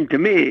son, it seemed to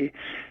me.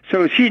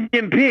 So Xi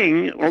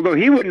Jinping, although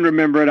he wouldn't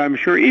remember it, I'm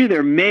sure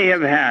either, may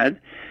have had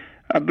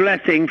a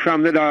blessing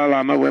from the Dalai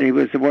Lama when he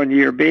was a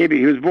 1-year baby.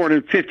 He was born in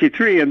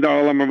 1953, and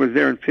Dalai Lama was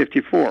there in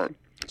 1954.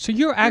 So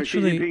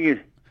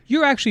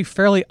you're actually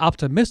fairly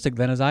optimistic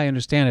then, as I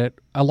understand it,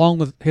 along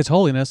with His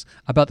Holiness,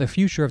 about the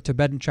future of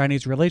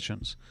Tibetan-Chinese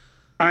relations.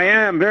 I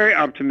am very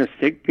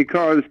optimistic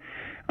because,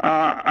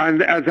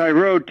 and as I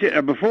wrote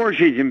before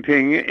Xi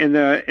Jinping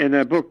in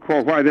a book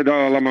called Why the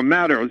Dalai Lama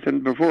Matters,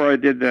 and before I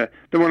did the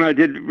one I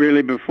did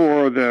really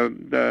before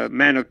the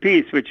Man of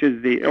Peace, which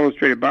is the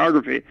illustrated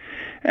biography,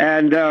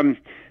 and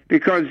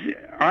because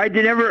I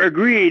never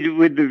agreed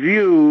with the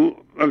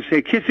view of,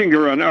 say,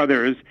 Kissinger and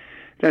others,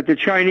 that the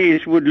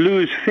Chinese would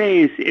lose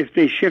face if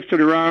they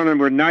shifted around and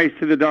were nice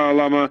to the Dalai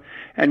Lama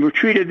and were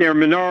treated their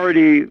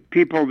minority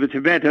people, the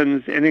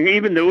Tibetans, and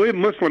even the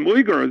Muslim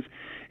Uyghurs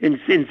in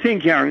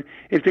Xinjiang,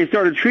 if they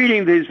started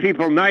treating these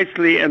people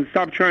nicely and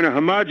stopped trying to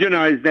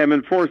homogenize them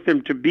and force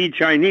them to be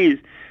Chinese,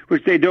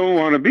 which they don't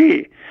want to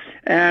be.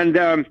 And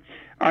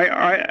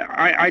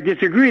I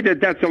disagree that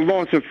that's a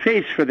loss of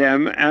face for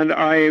them, and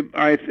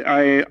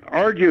I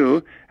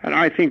argue, and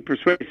I think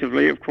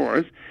persuasively, of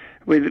course,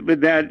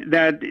 with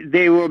that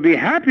they will be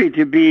happy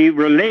to be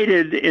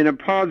related in a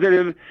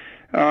positive,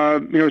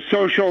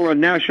 social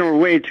and national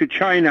way to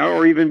China,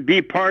 or even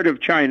be part of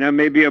China,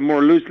 maybe a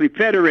more loosely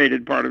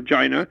federated part of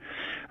China.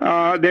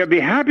 They'll be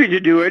happy to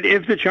do it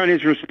if the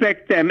Chinese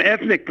respect them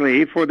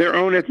ethnically for their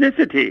own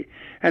ethnicity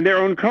and their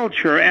own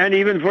culture, and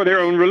even for their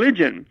own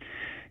religion.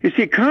 You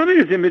see,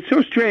 communism, it's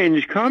so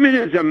strange.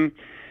 Communism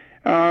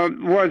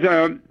was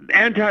an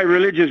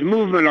anti-religious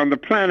movement on the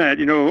planet,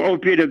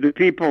 opiate of the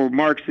people,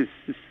 Marxist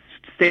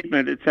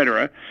statement,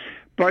 etc.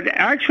 But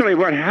actually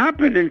what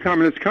happened in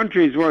communist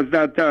countries was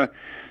that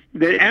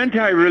the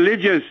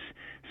anti-religious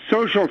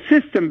social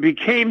system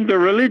became the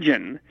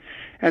religion.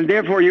 And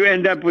therefore you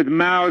end up with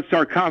Mao's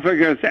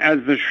sarcophagus as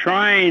the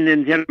shrine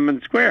in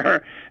Tiananmen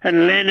Square,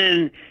 and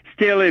Lenin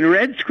still in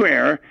Red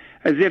Square,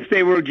 as if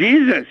they were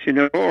Jesus,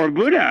 or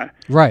Buddha.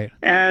 Right.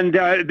 And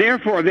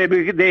therefore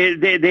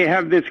they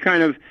have this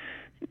kind of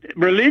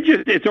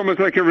religious, it's almost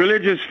like a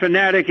religious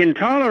fanatic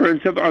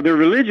intolerance of other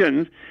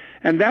religions.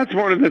 And that's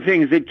one of the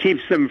things that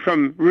keeps them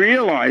from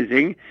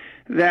realizing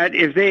that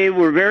if they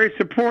were very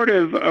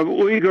supportive of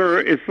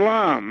Uyghur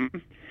Islam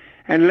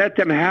and let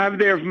them have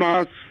their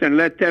mosques and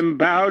let them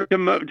bow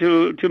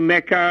to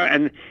Mecca,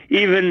 and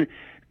even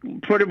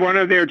put one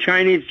of their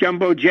Chinese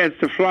jumbo jets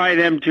to fly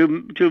them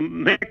to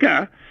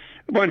Mecca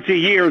once a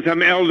year,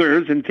 some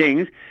elders and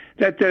things,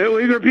 that the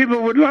Uyghur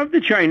people would love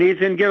the Chinese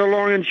and get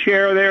along and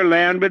share their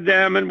land with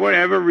them and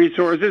whatever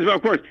resources. Well,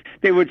 of course,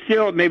 maybe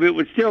it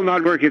would still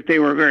not work if they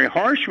were very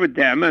harsh with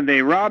them and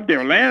they robbed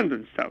their land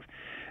and stuff,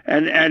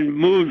 and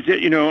moved,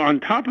 on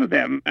top of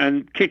them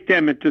and kicked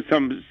them into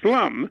some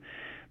slum.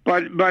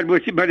 But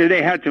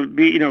they had to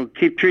be,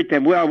 treat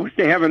them well, which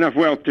they have enough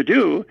wealth to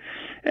do.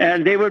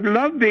 And they would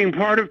love being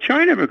part of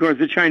China because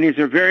the Chinese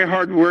are very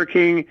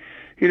hardworking.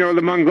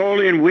 The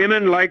Mongolian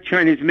women like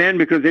Chinese men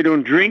because they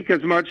don't drink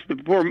as much. The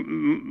poor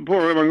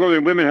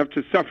Mongolian women have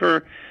to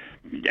suffer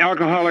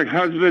alcoholic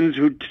husbands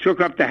who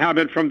took up the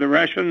habit from the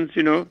Russians,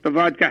 the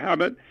vodka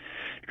habit,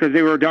 because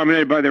they were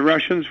dominated by the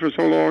Russians for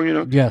so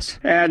long, Yes.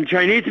 And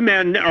Chinese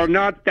men are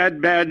not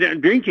that bad at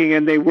drinking,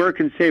 and they work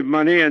and save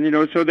money, and,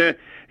 so the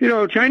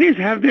Chinese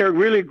have their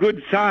really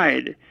good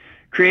side.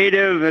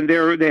 Creative, and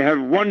they have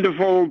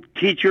wonderful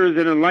teachers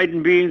and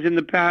enlightened beings in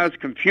the past.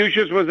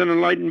 Confucius was an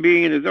enlightened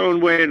being in his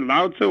own way, and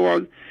Lao Tzu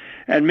was,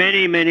 and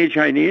many, many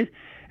Chinese.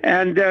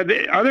 And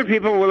the other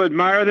people will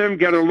admire them,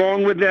 get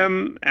along with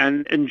them,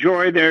 and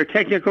enjoy their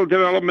technical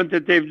development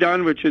that they've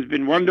done, which has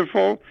been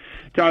wonderful.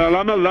 Dalai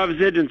Lama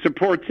loves it and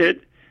supports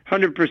it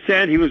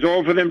 100%. He was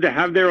all for them to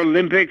have their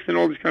Olympics and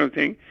all this kind of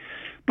thing.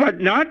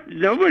 But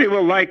nobody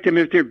will like them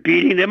if they're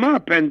beating them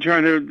up and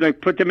trying to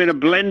put them in a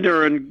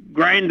blender and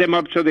grind them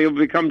up so they'll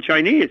become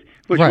Chinese,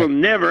 which will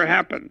never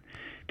happen.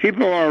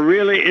 People are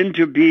really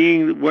into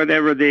being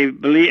whatever they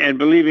believe and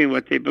believing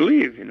what they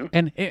believe.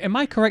 And am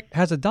I correct?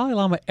 Has the Dalai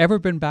Lama ever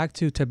been back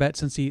to Tibet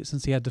since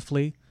he had to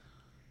flee?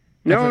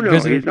 No,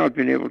 he's not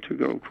been able to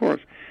go, of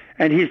course,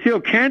 and he still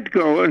can't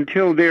go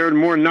until they're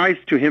more nice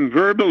to him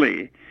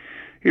verbally.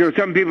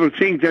 Some people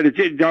think that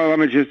Dalai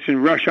Lama just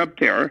can rush up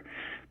there.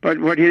 But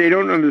what they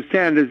don't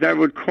understand is that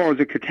would cause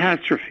a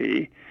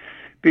catastrophe,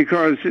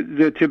 because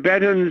the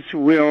Tibetans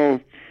will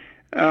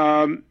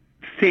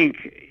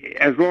think,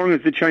 as long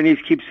as the Chinese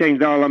keep saying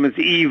Dalai Lama is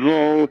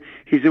evil,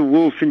 he's a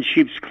wolf in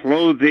sheep's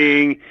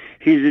clothing,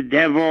 he's a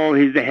devil,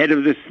 he's the head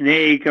of the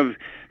snake of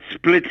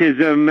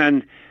splitism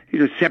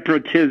and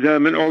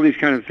separatism and all these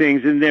kind of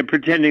things, and they're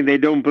pretending they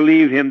don't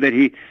believe him, that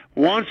he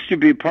wants to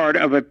be part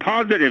of a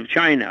positive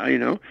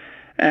China,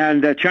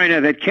 and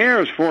China that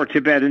cares for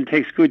Tibet and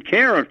takes good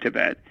care of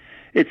Tibet.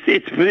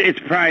 It's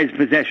prized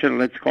possession,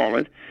 let's call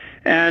it.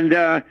 And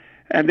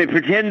they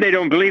pretend they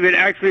don't believe it.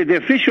 Actually, the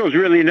officials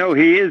really know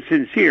he is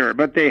sincere,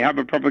 but they have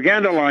a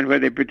propaganda line where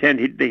they pretend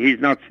he's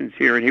not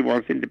sincere and he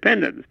wants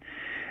independence.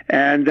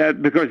 And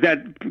because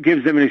that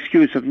gives them an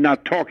excuse of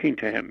not talking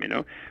to him,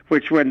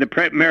 which when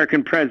the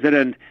American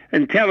president,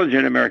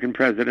 intelligent American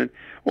president,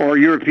 or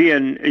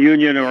European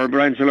Union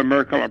or Angela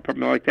Merkel or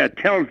something like that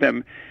tells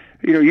them,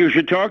 you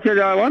should talk to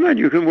Dalai Lama and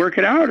you can work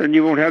it out and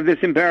you won't have this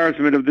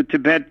embarrassment of the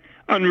Tibet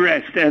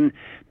unrest and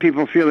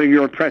people feeling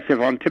you're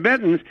oppressive on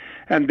Tibetans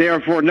and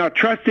therefore not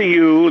trusting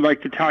you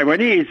like the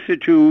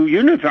Taiwanese to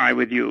unify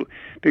with you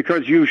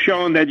because you've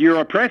shown that you're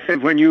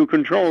oppressive when you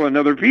control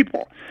another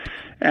people.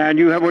 And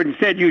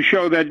instead you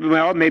show that,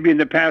 well, maybe in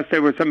the past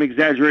there was some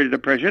exaggerated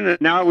oppression,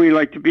 and now we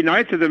like to be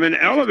nice to them and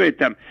elevate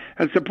them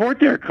and support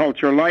their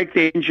culture like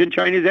the ancient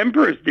Chinese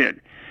emperors did.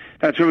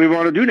 That's what we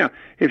want to do now.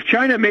 If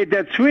China made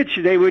that switch,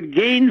 they would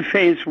gain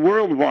face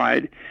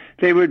worldwide.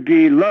 They would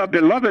be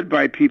beloved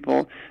by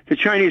people. The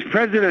Chinese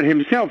president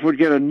himself would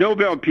get a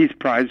Nobel Peace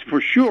Prize for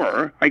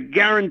sure. I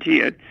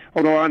guarantee it,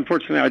 although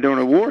unfortunately I don't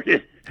award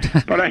it.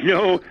 but I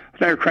know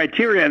their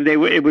criteria, and it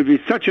would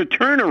be such a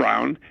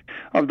turnaround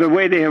of the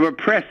way they have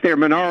oppressed their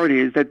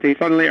minorities that they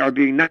suddenly are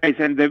being nice,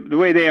 and the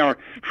way they are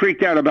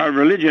freaked out about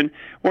religion.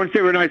 Once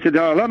they were nice to the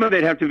Dalai Lama,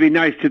 they'd have to be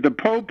nice to the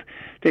Pope.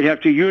 They'd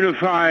have to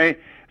unify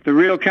the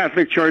real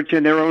Catholic Church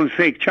and their own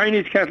fake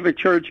Chinese Catholic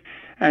Church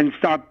and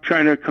stop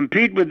trying to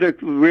compete with the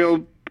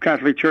real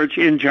Catholic Church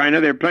in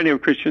China. There are plenty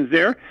of Christians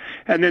there.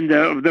 And then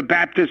the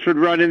Baptists would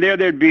run in there.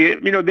 There'd be,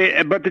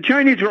 but the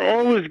Chinese were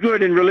always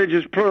good in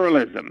religious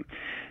pluralism.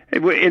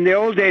 In the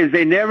old days,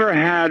 they never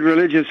had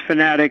religious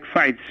fanatic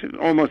fights,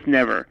 almost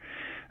never.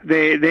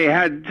 They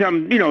had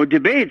some,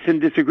 debates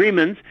and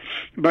disagreements,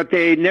 but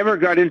they never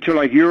got into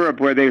like Europe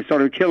where they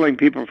started killing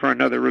people for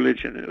another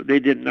religion. They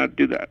did not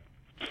do that.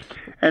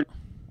 And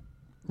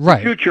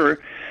right. In the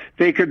future,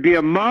 they could be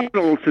a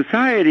model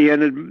society,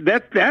 and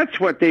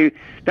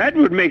that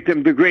would make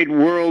them the great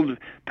world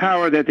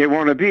power that they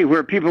want to be,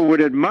 where people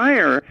would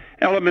admire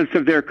elements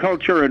of their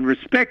culture and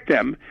respect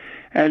them,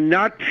 and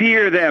not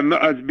fear them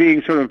as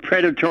being sort of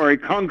predatory,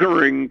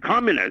 conquering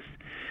communists,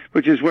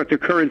 which is what the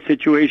current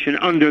situation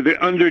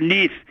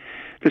underneath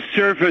the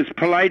surface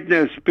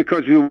politeness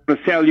because we want to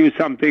sell you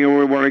something or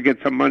we want to get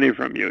some money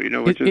from you,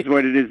 which is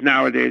what it is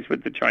nowadays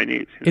with the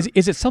Chinese.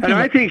 Is it something? And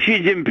I think Xi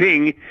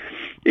Jinping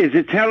is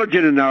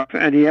intelligent enough,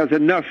 and he has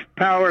enough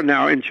power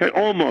now in China,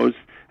 almost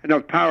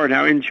enough power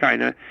now in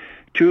China,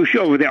 to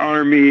show the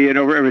army and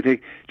over everything,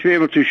 to be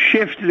able to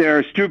shift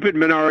their stupid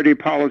minority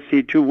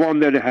policy to one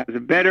that has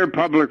better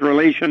public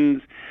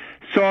relations,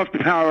 soft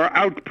power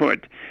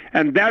output,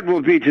 and that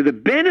will be to the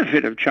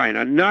benefit of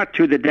China, not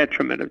to the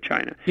detriment of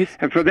China.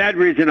 And for that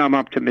reason, I'm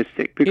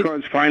optimistic,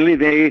 because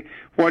finally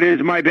what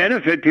is my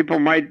benefit, people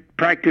might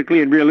practically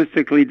and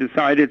realistically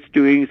decide it's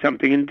doing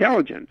something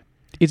intelligent.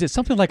 Is it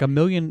something like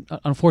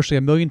unfortunately,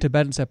 1 million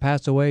Tibetans have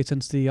passed away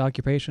since the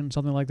occupation,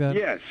 something like that?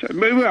 Yes.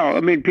 Well,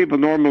 people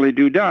normally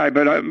do die,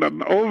 but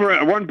over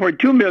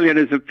 1.2 million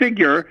is a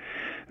figure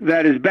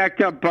that is backed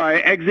up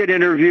by exit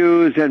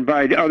interviews and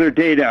by other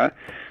data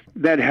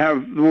that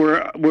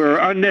were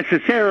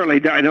unnecessarily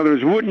died. In other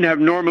words, wouldn't have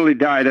normally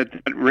died at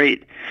that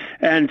rate.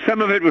 And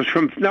some of it was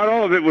not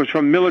all of it was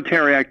from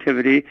military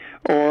activity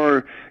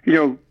or,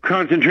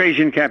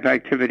 concentration camp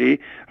activity.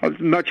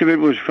 Much of it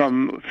was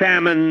from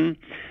famine,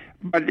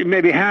 but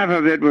maybe half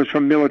of it was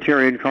from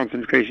military and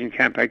concentration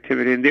camp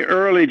activity in the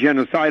early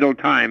genocidal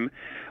time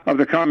of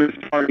the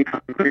Communist Party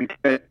conquering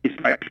Tibet piece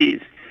by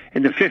piece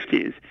in the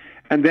 50s,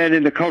 and then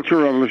in the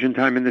Cultural Revolution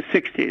time in the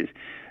 60s.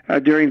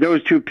 During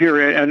those two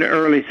periods, and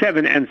early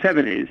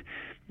 70s,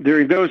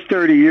 during those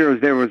 30 years,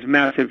 there was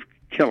massive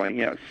killing,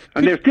 yes.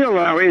 And there still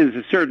now is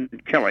a certain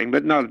killing,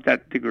 but not at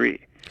that degree.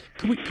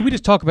 Can we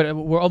just talk about it?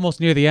 We're almost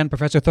near the end,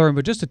 Professor Thurman,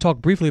 but just to talk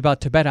briefly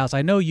about Tibet House.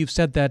 I know you've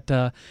said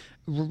that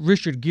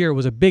Richard Gere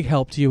was a big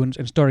help to you in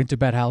starting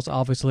Tibet House,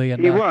 obviously.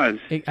 And, he was.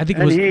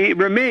 He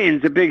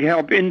remains a big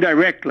help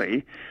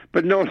indirectly,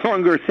 but no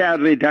longer,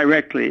 sadly,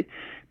 directly,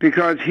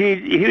 because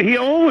he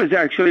always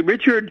actually,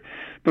 Richard,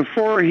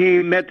 before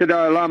he met the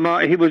Dalai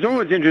Lama, he was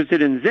always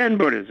interested in Zen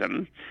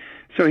Buddhism.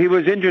 So he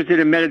was interested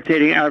in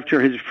meditating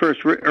after his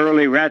first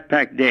early Rat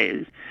Pack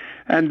days.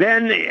 And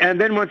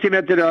then once he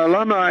met the Dalai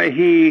Lama,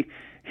 he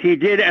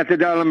did, at the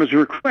Dalai Lama's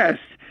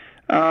request,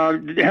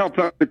 help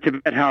out with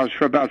Tibet House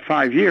for about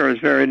 5 years,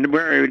 very,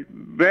 very,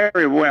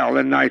 very well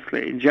and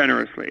nicely and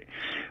generously.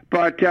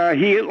 But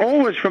he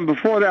always, from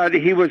before that,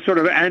 he was sort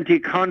of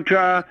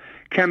anti-Contra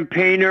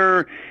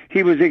campaigner.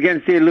 He was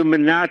against the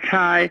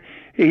Illuminati.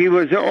 He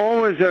was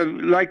always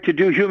like to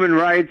do human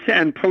rights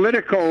and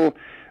political,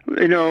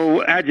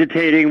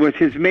 agitating was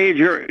his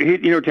major,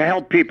 to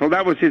help people.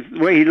 That was his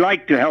way. He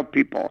liked to help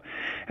people.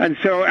 And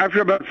so after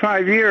about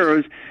 5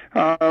 years,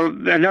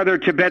 another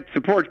Tibet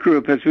support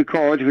group, as we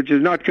call it, which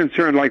is not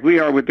concerned like we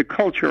are with the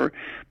culture,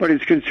 but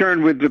is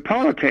concerned with the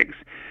politics,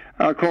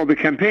 called the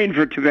Campaign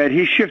for Tibet,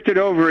 he shifted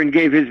over and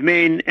gave his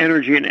main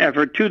energy and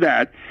effort to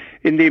that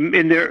in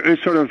the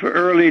sort of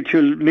early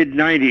to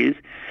mid-90s.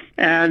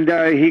 And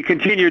he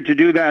continued to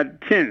do that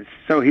since.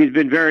 So he's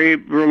been very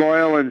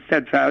loyal and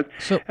steadfast.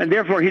 And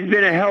therefore, he's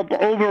been a help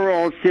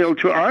overall still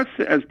to us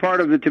as part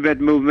of the Tibet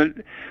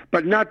movement,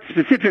 but not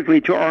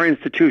specifically to our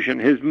institution.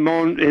 His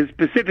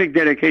specific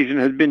dedication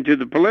has been to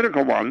the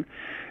political one.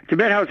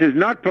 Tibet House is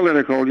not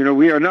political.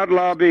 We are not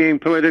lobbying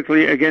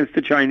politically against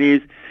the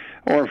Chinese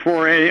or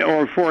for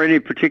any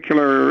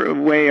particular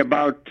way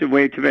about the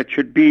way Tibet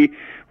should be.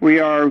 We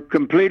are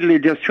completely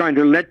just trying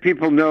to let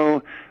people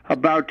know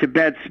about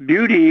Tibet's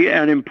beauty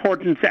and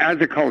importance as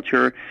a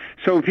culture,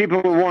 so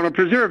people will want to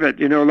preserve it.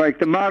 Like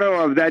the motto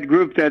of that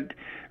group that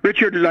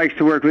Richard likes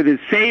to work with is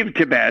Save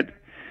Tibet,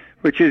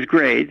 which is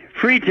great.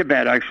 Free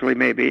Tibet, actually,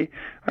 maybe,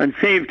 and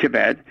Save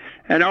Tibet.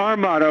 And our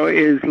motto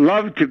is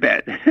Love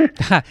Tibet.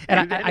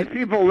 and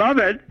people love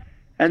it,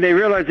 and they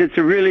realize it's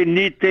a really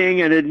neat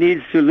thing, and it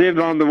needs to live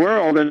on the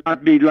world and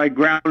not be like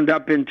ground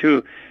up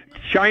into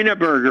China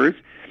burgers,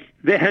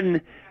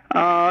 then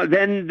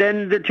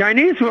the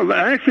Chinese will,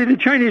 actually the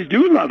Chinese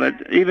do love it,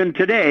 even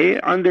today,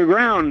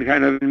 underground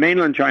kind of in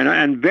mainland China,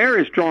 and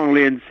very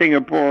strongly in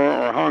Singapore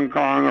or Hong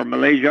Kong or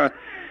Malaysia.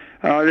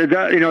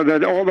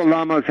 That all the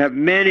lamas have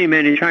many,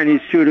 many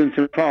Chinese students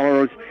and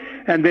followers,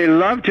 and they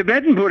love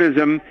Tibetan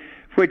Buddhism,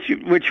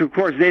 which of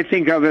course they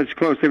think of as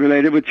closely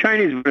related with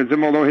Chinese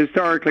Buddhism, although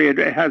historically it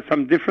has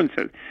some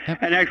differences. Yep.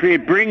 And actually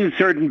it brings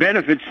certain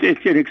benefits.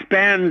 It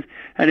expands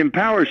and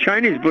empowers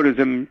Chinese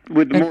Buddhism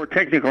with more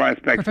technical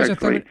aspects, Professor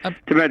actually. Thurman,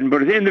 Tibetan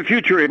Buddhism. In the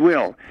future it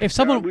will. If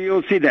someone,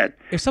 you'll see that.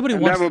 If somebody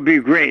and wants, that will be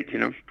great,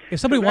 If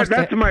somebody wants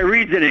that's my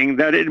reasoning,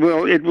 that it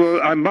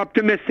will. I'm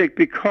optimistic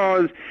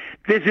because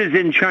this is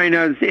in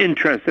China's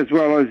interest as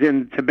well as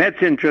in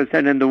Tibet's interest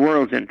and in the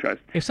world's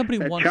interest. If somebody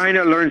wants,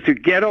 China learns to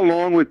get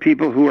along with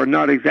people who are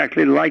not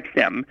exactly like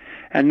them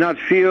and not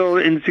feel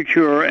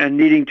insecure and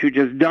needing to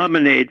just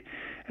dominate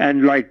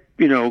and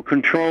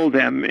control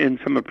them in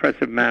some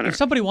oppressive manner. If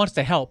somebody wants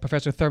to help,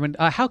 Professor Thurman,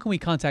 how can we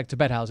contact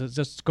Tibet House?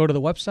 Just go to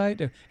the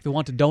website if you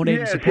want to donate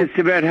and support? It's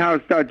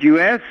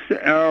tibethouse.us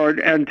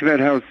and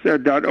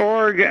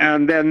tibethouse.org,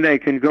 and then they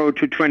can go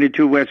to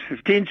 22 West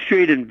 15th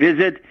Street and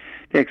visit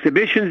the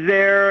exhibitions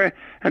there,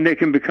 and they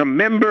can become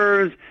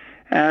members,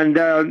 and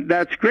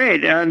that's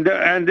great. And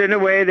in a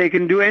way, they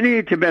can do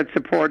any Tibet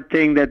support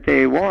thing that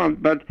they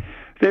want, but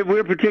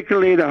we're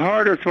particularly the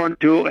hardest one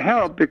to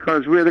help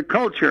because we're the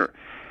culture.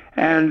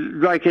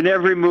 And like in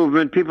every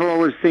movement, people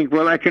always think,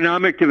 well,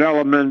 economic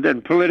development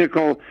and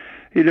political,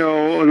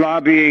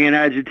 lobbying and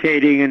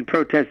agitating and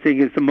protesting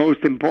is the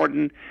most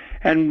important,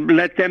 and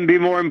let them be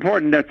more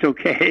important. That's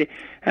okay.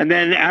 And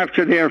then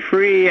after they're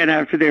free and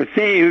after they're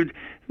saved,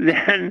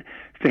 then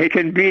they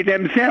can be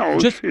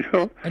themselves.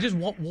 I just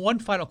want one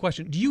final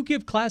question. Do you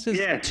give classes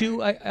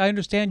too? I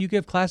understand you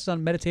give classes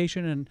on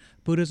meditation and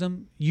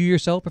Buddhism. You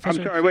yourself,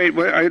 Professor? I'm sorry, wait.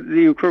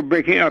 You were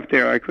breaking up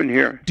there. I couldn't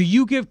hear. Do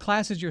you give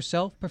classes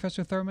yourself,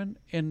 Professor Thurman,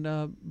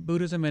 in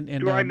Buddhism? And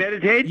do I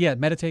meditate? Yeah,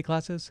 meditate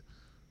classes.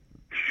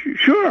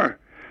 Sure.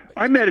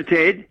 I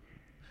meditate.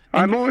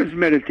 I'm always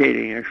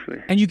meditating,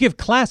 actually. And you give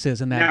classes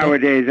in that?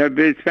 Nowadays. I've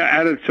been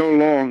at it so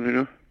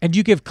long, And do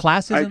you give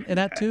classes in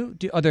that too?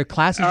 Are there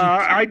classes?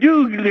 I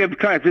do give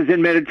classes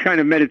in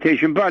kind of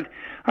meditation, but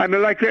I'm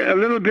like a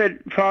little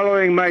bit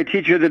following my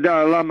teacher, the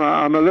Dalai Lama.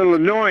 I'm a little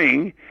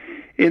annoying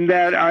in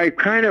that I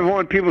kind of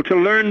want people to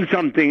learn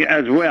something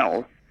as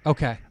well.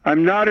 Okay.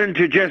 I'm not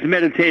into just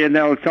meditate and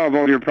that'll solve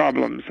all your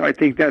problems. I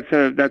think that's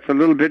a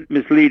little bit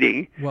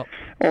misleading. Well,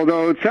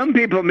 although some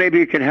people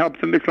maybe it can help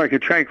them. It's like a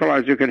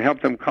tranquilizer can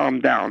help them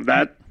calm down.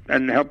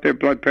 And help their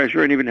blood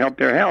pressure and even help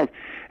their health.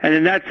 And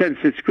in that sense,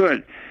 it's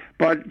good.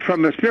 But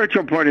from a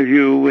spiritual point of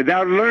view,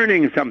 without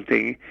learning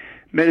something,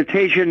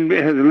 meditation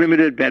has a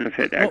limited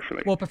benefit,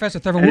 actually. Well, Professor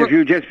Thurman, if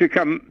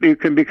you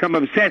can become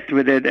obsessed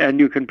with it, and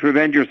you can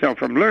prevent yourself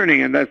from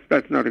learning, and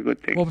that's not a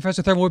good thing. Well,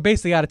 Professor Thurman, we're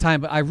basically out of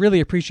time, but I really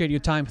appreciate your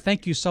time.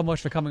 Thank you so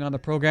much for coming on the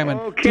program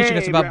and teaching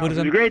us about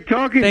Buddhism. It was great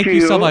talking to you. Thank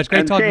you so much.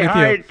 Great talking with you.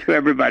 Say hi to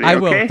everybody. I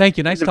will. Thank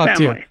you. Nice to talk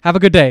to you. Have a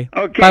good day.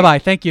 Okay. Bye-bye.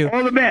 Thank you.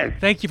 All the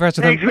best. Thank you,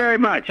 Professor Thurman. Thanks very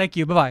much. Thank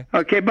you. Bye-bye.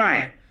 Okay,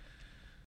 bye.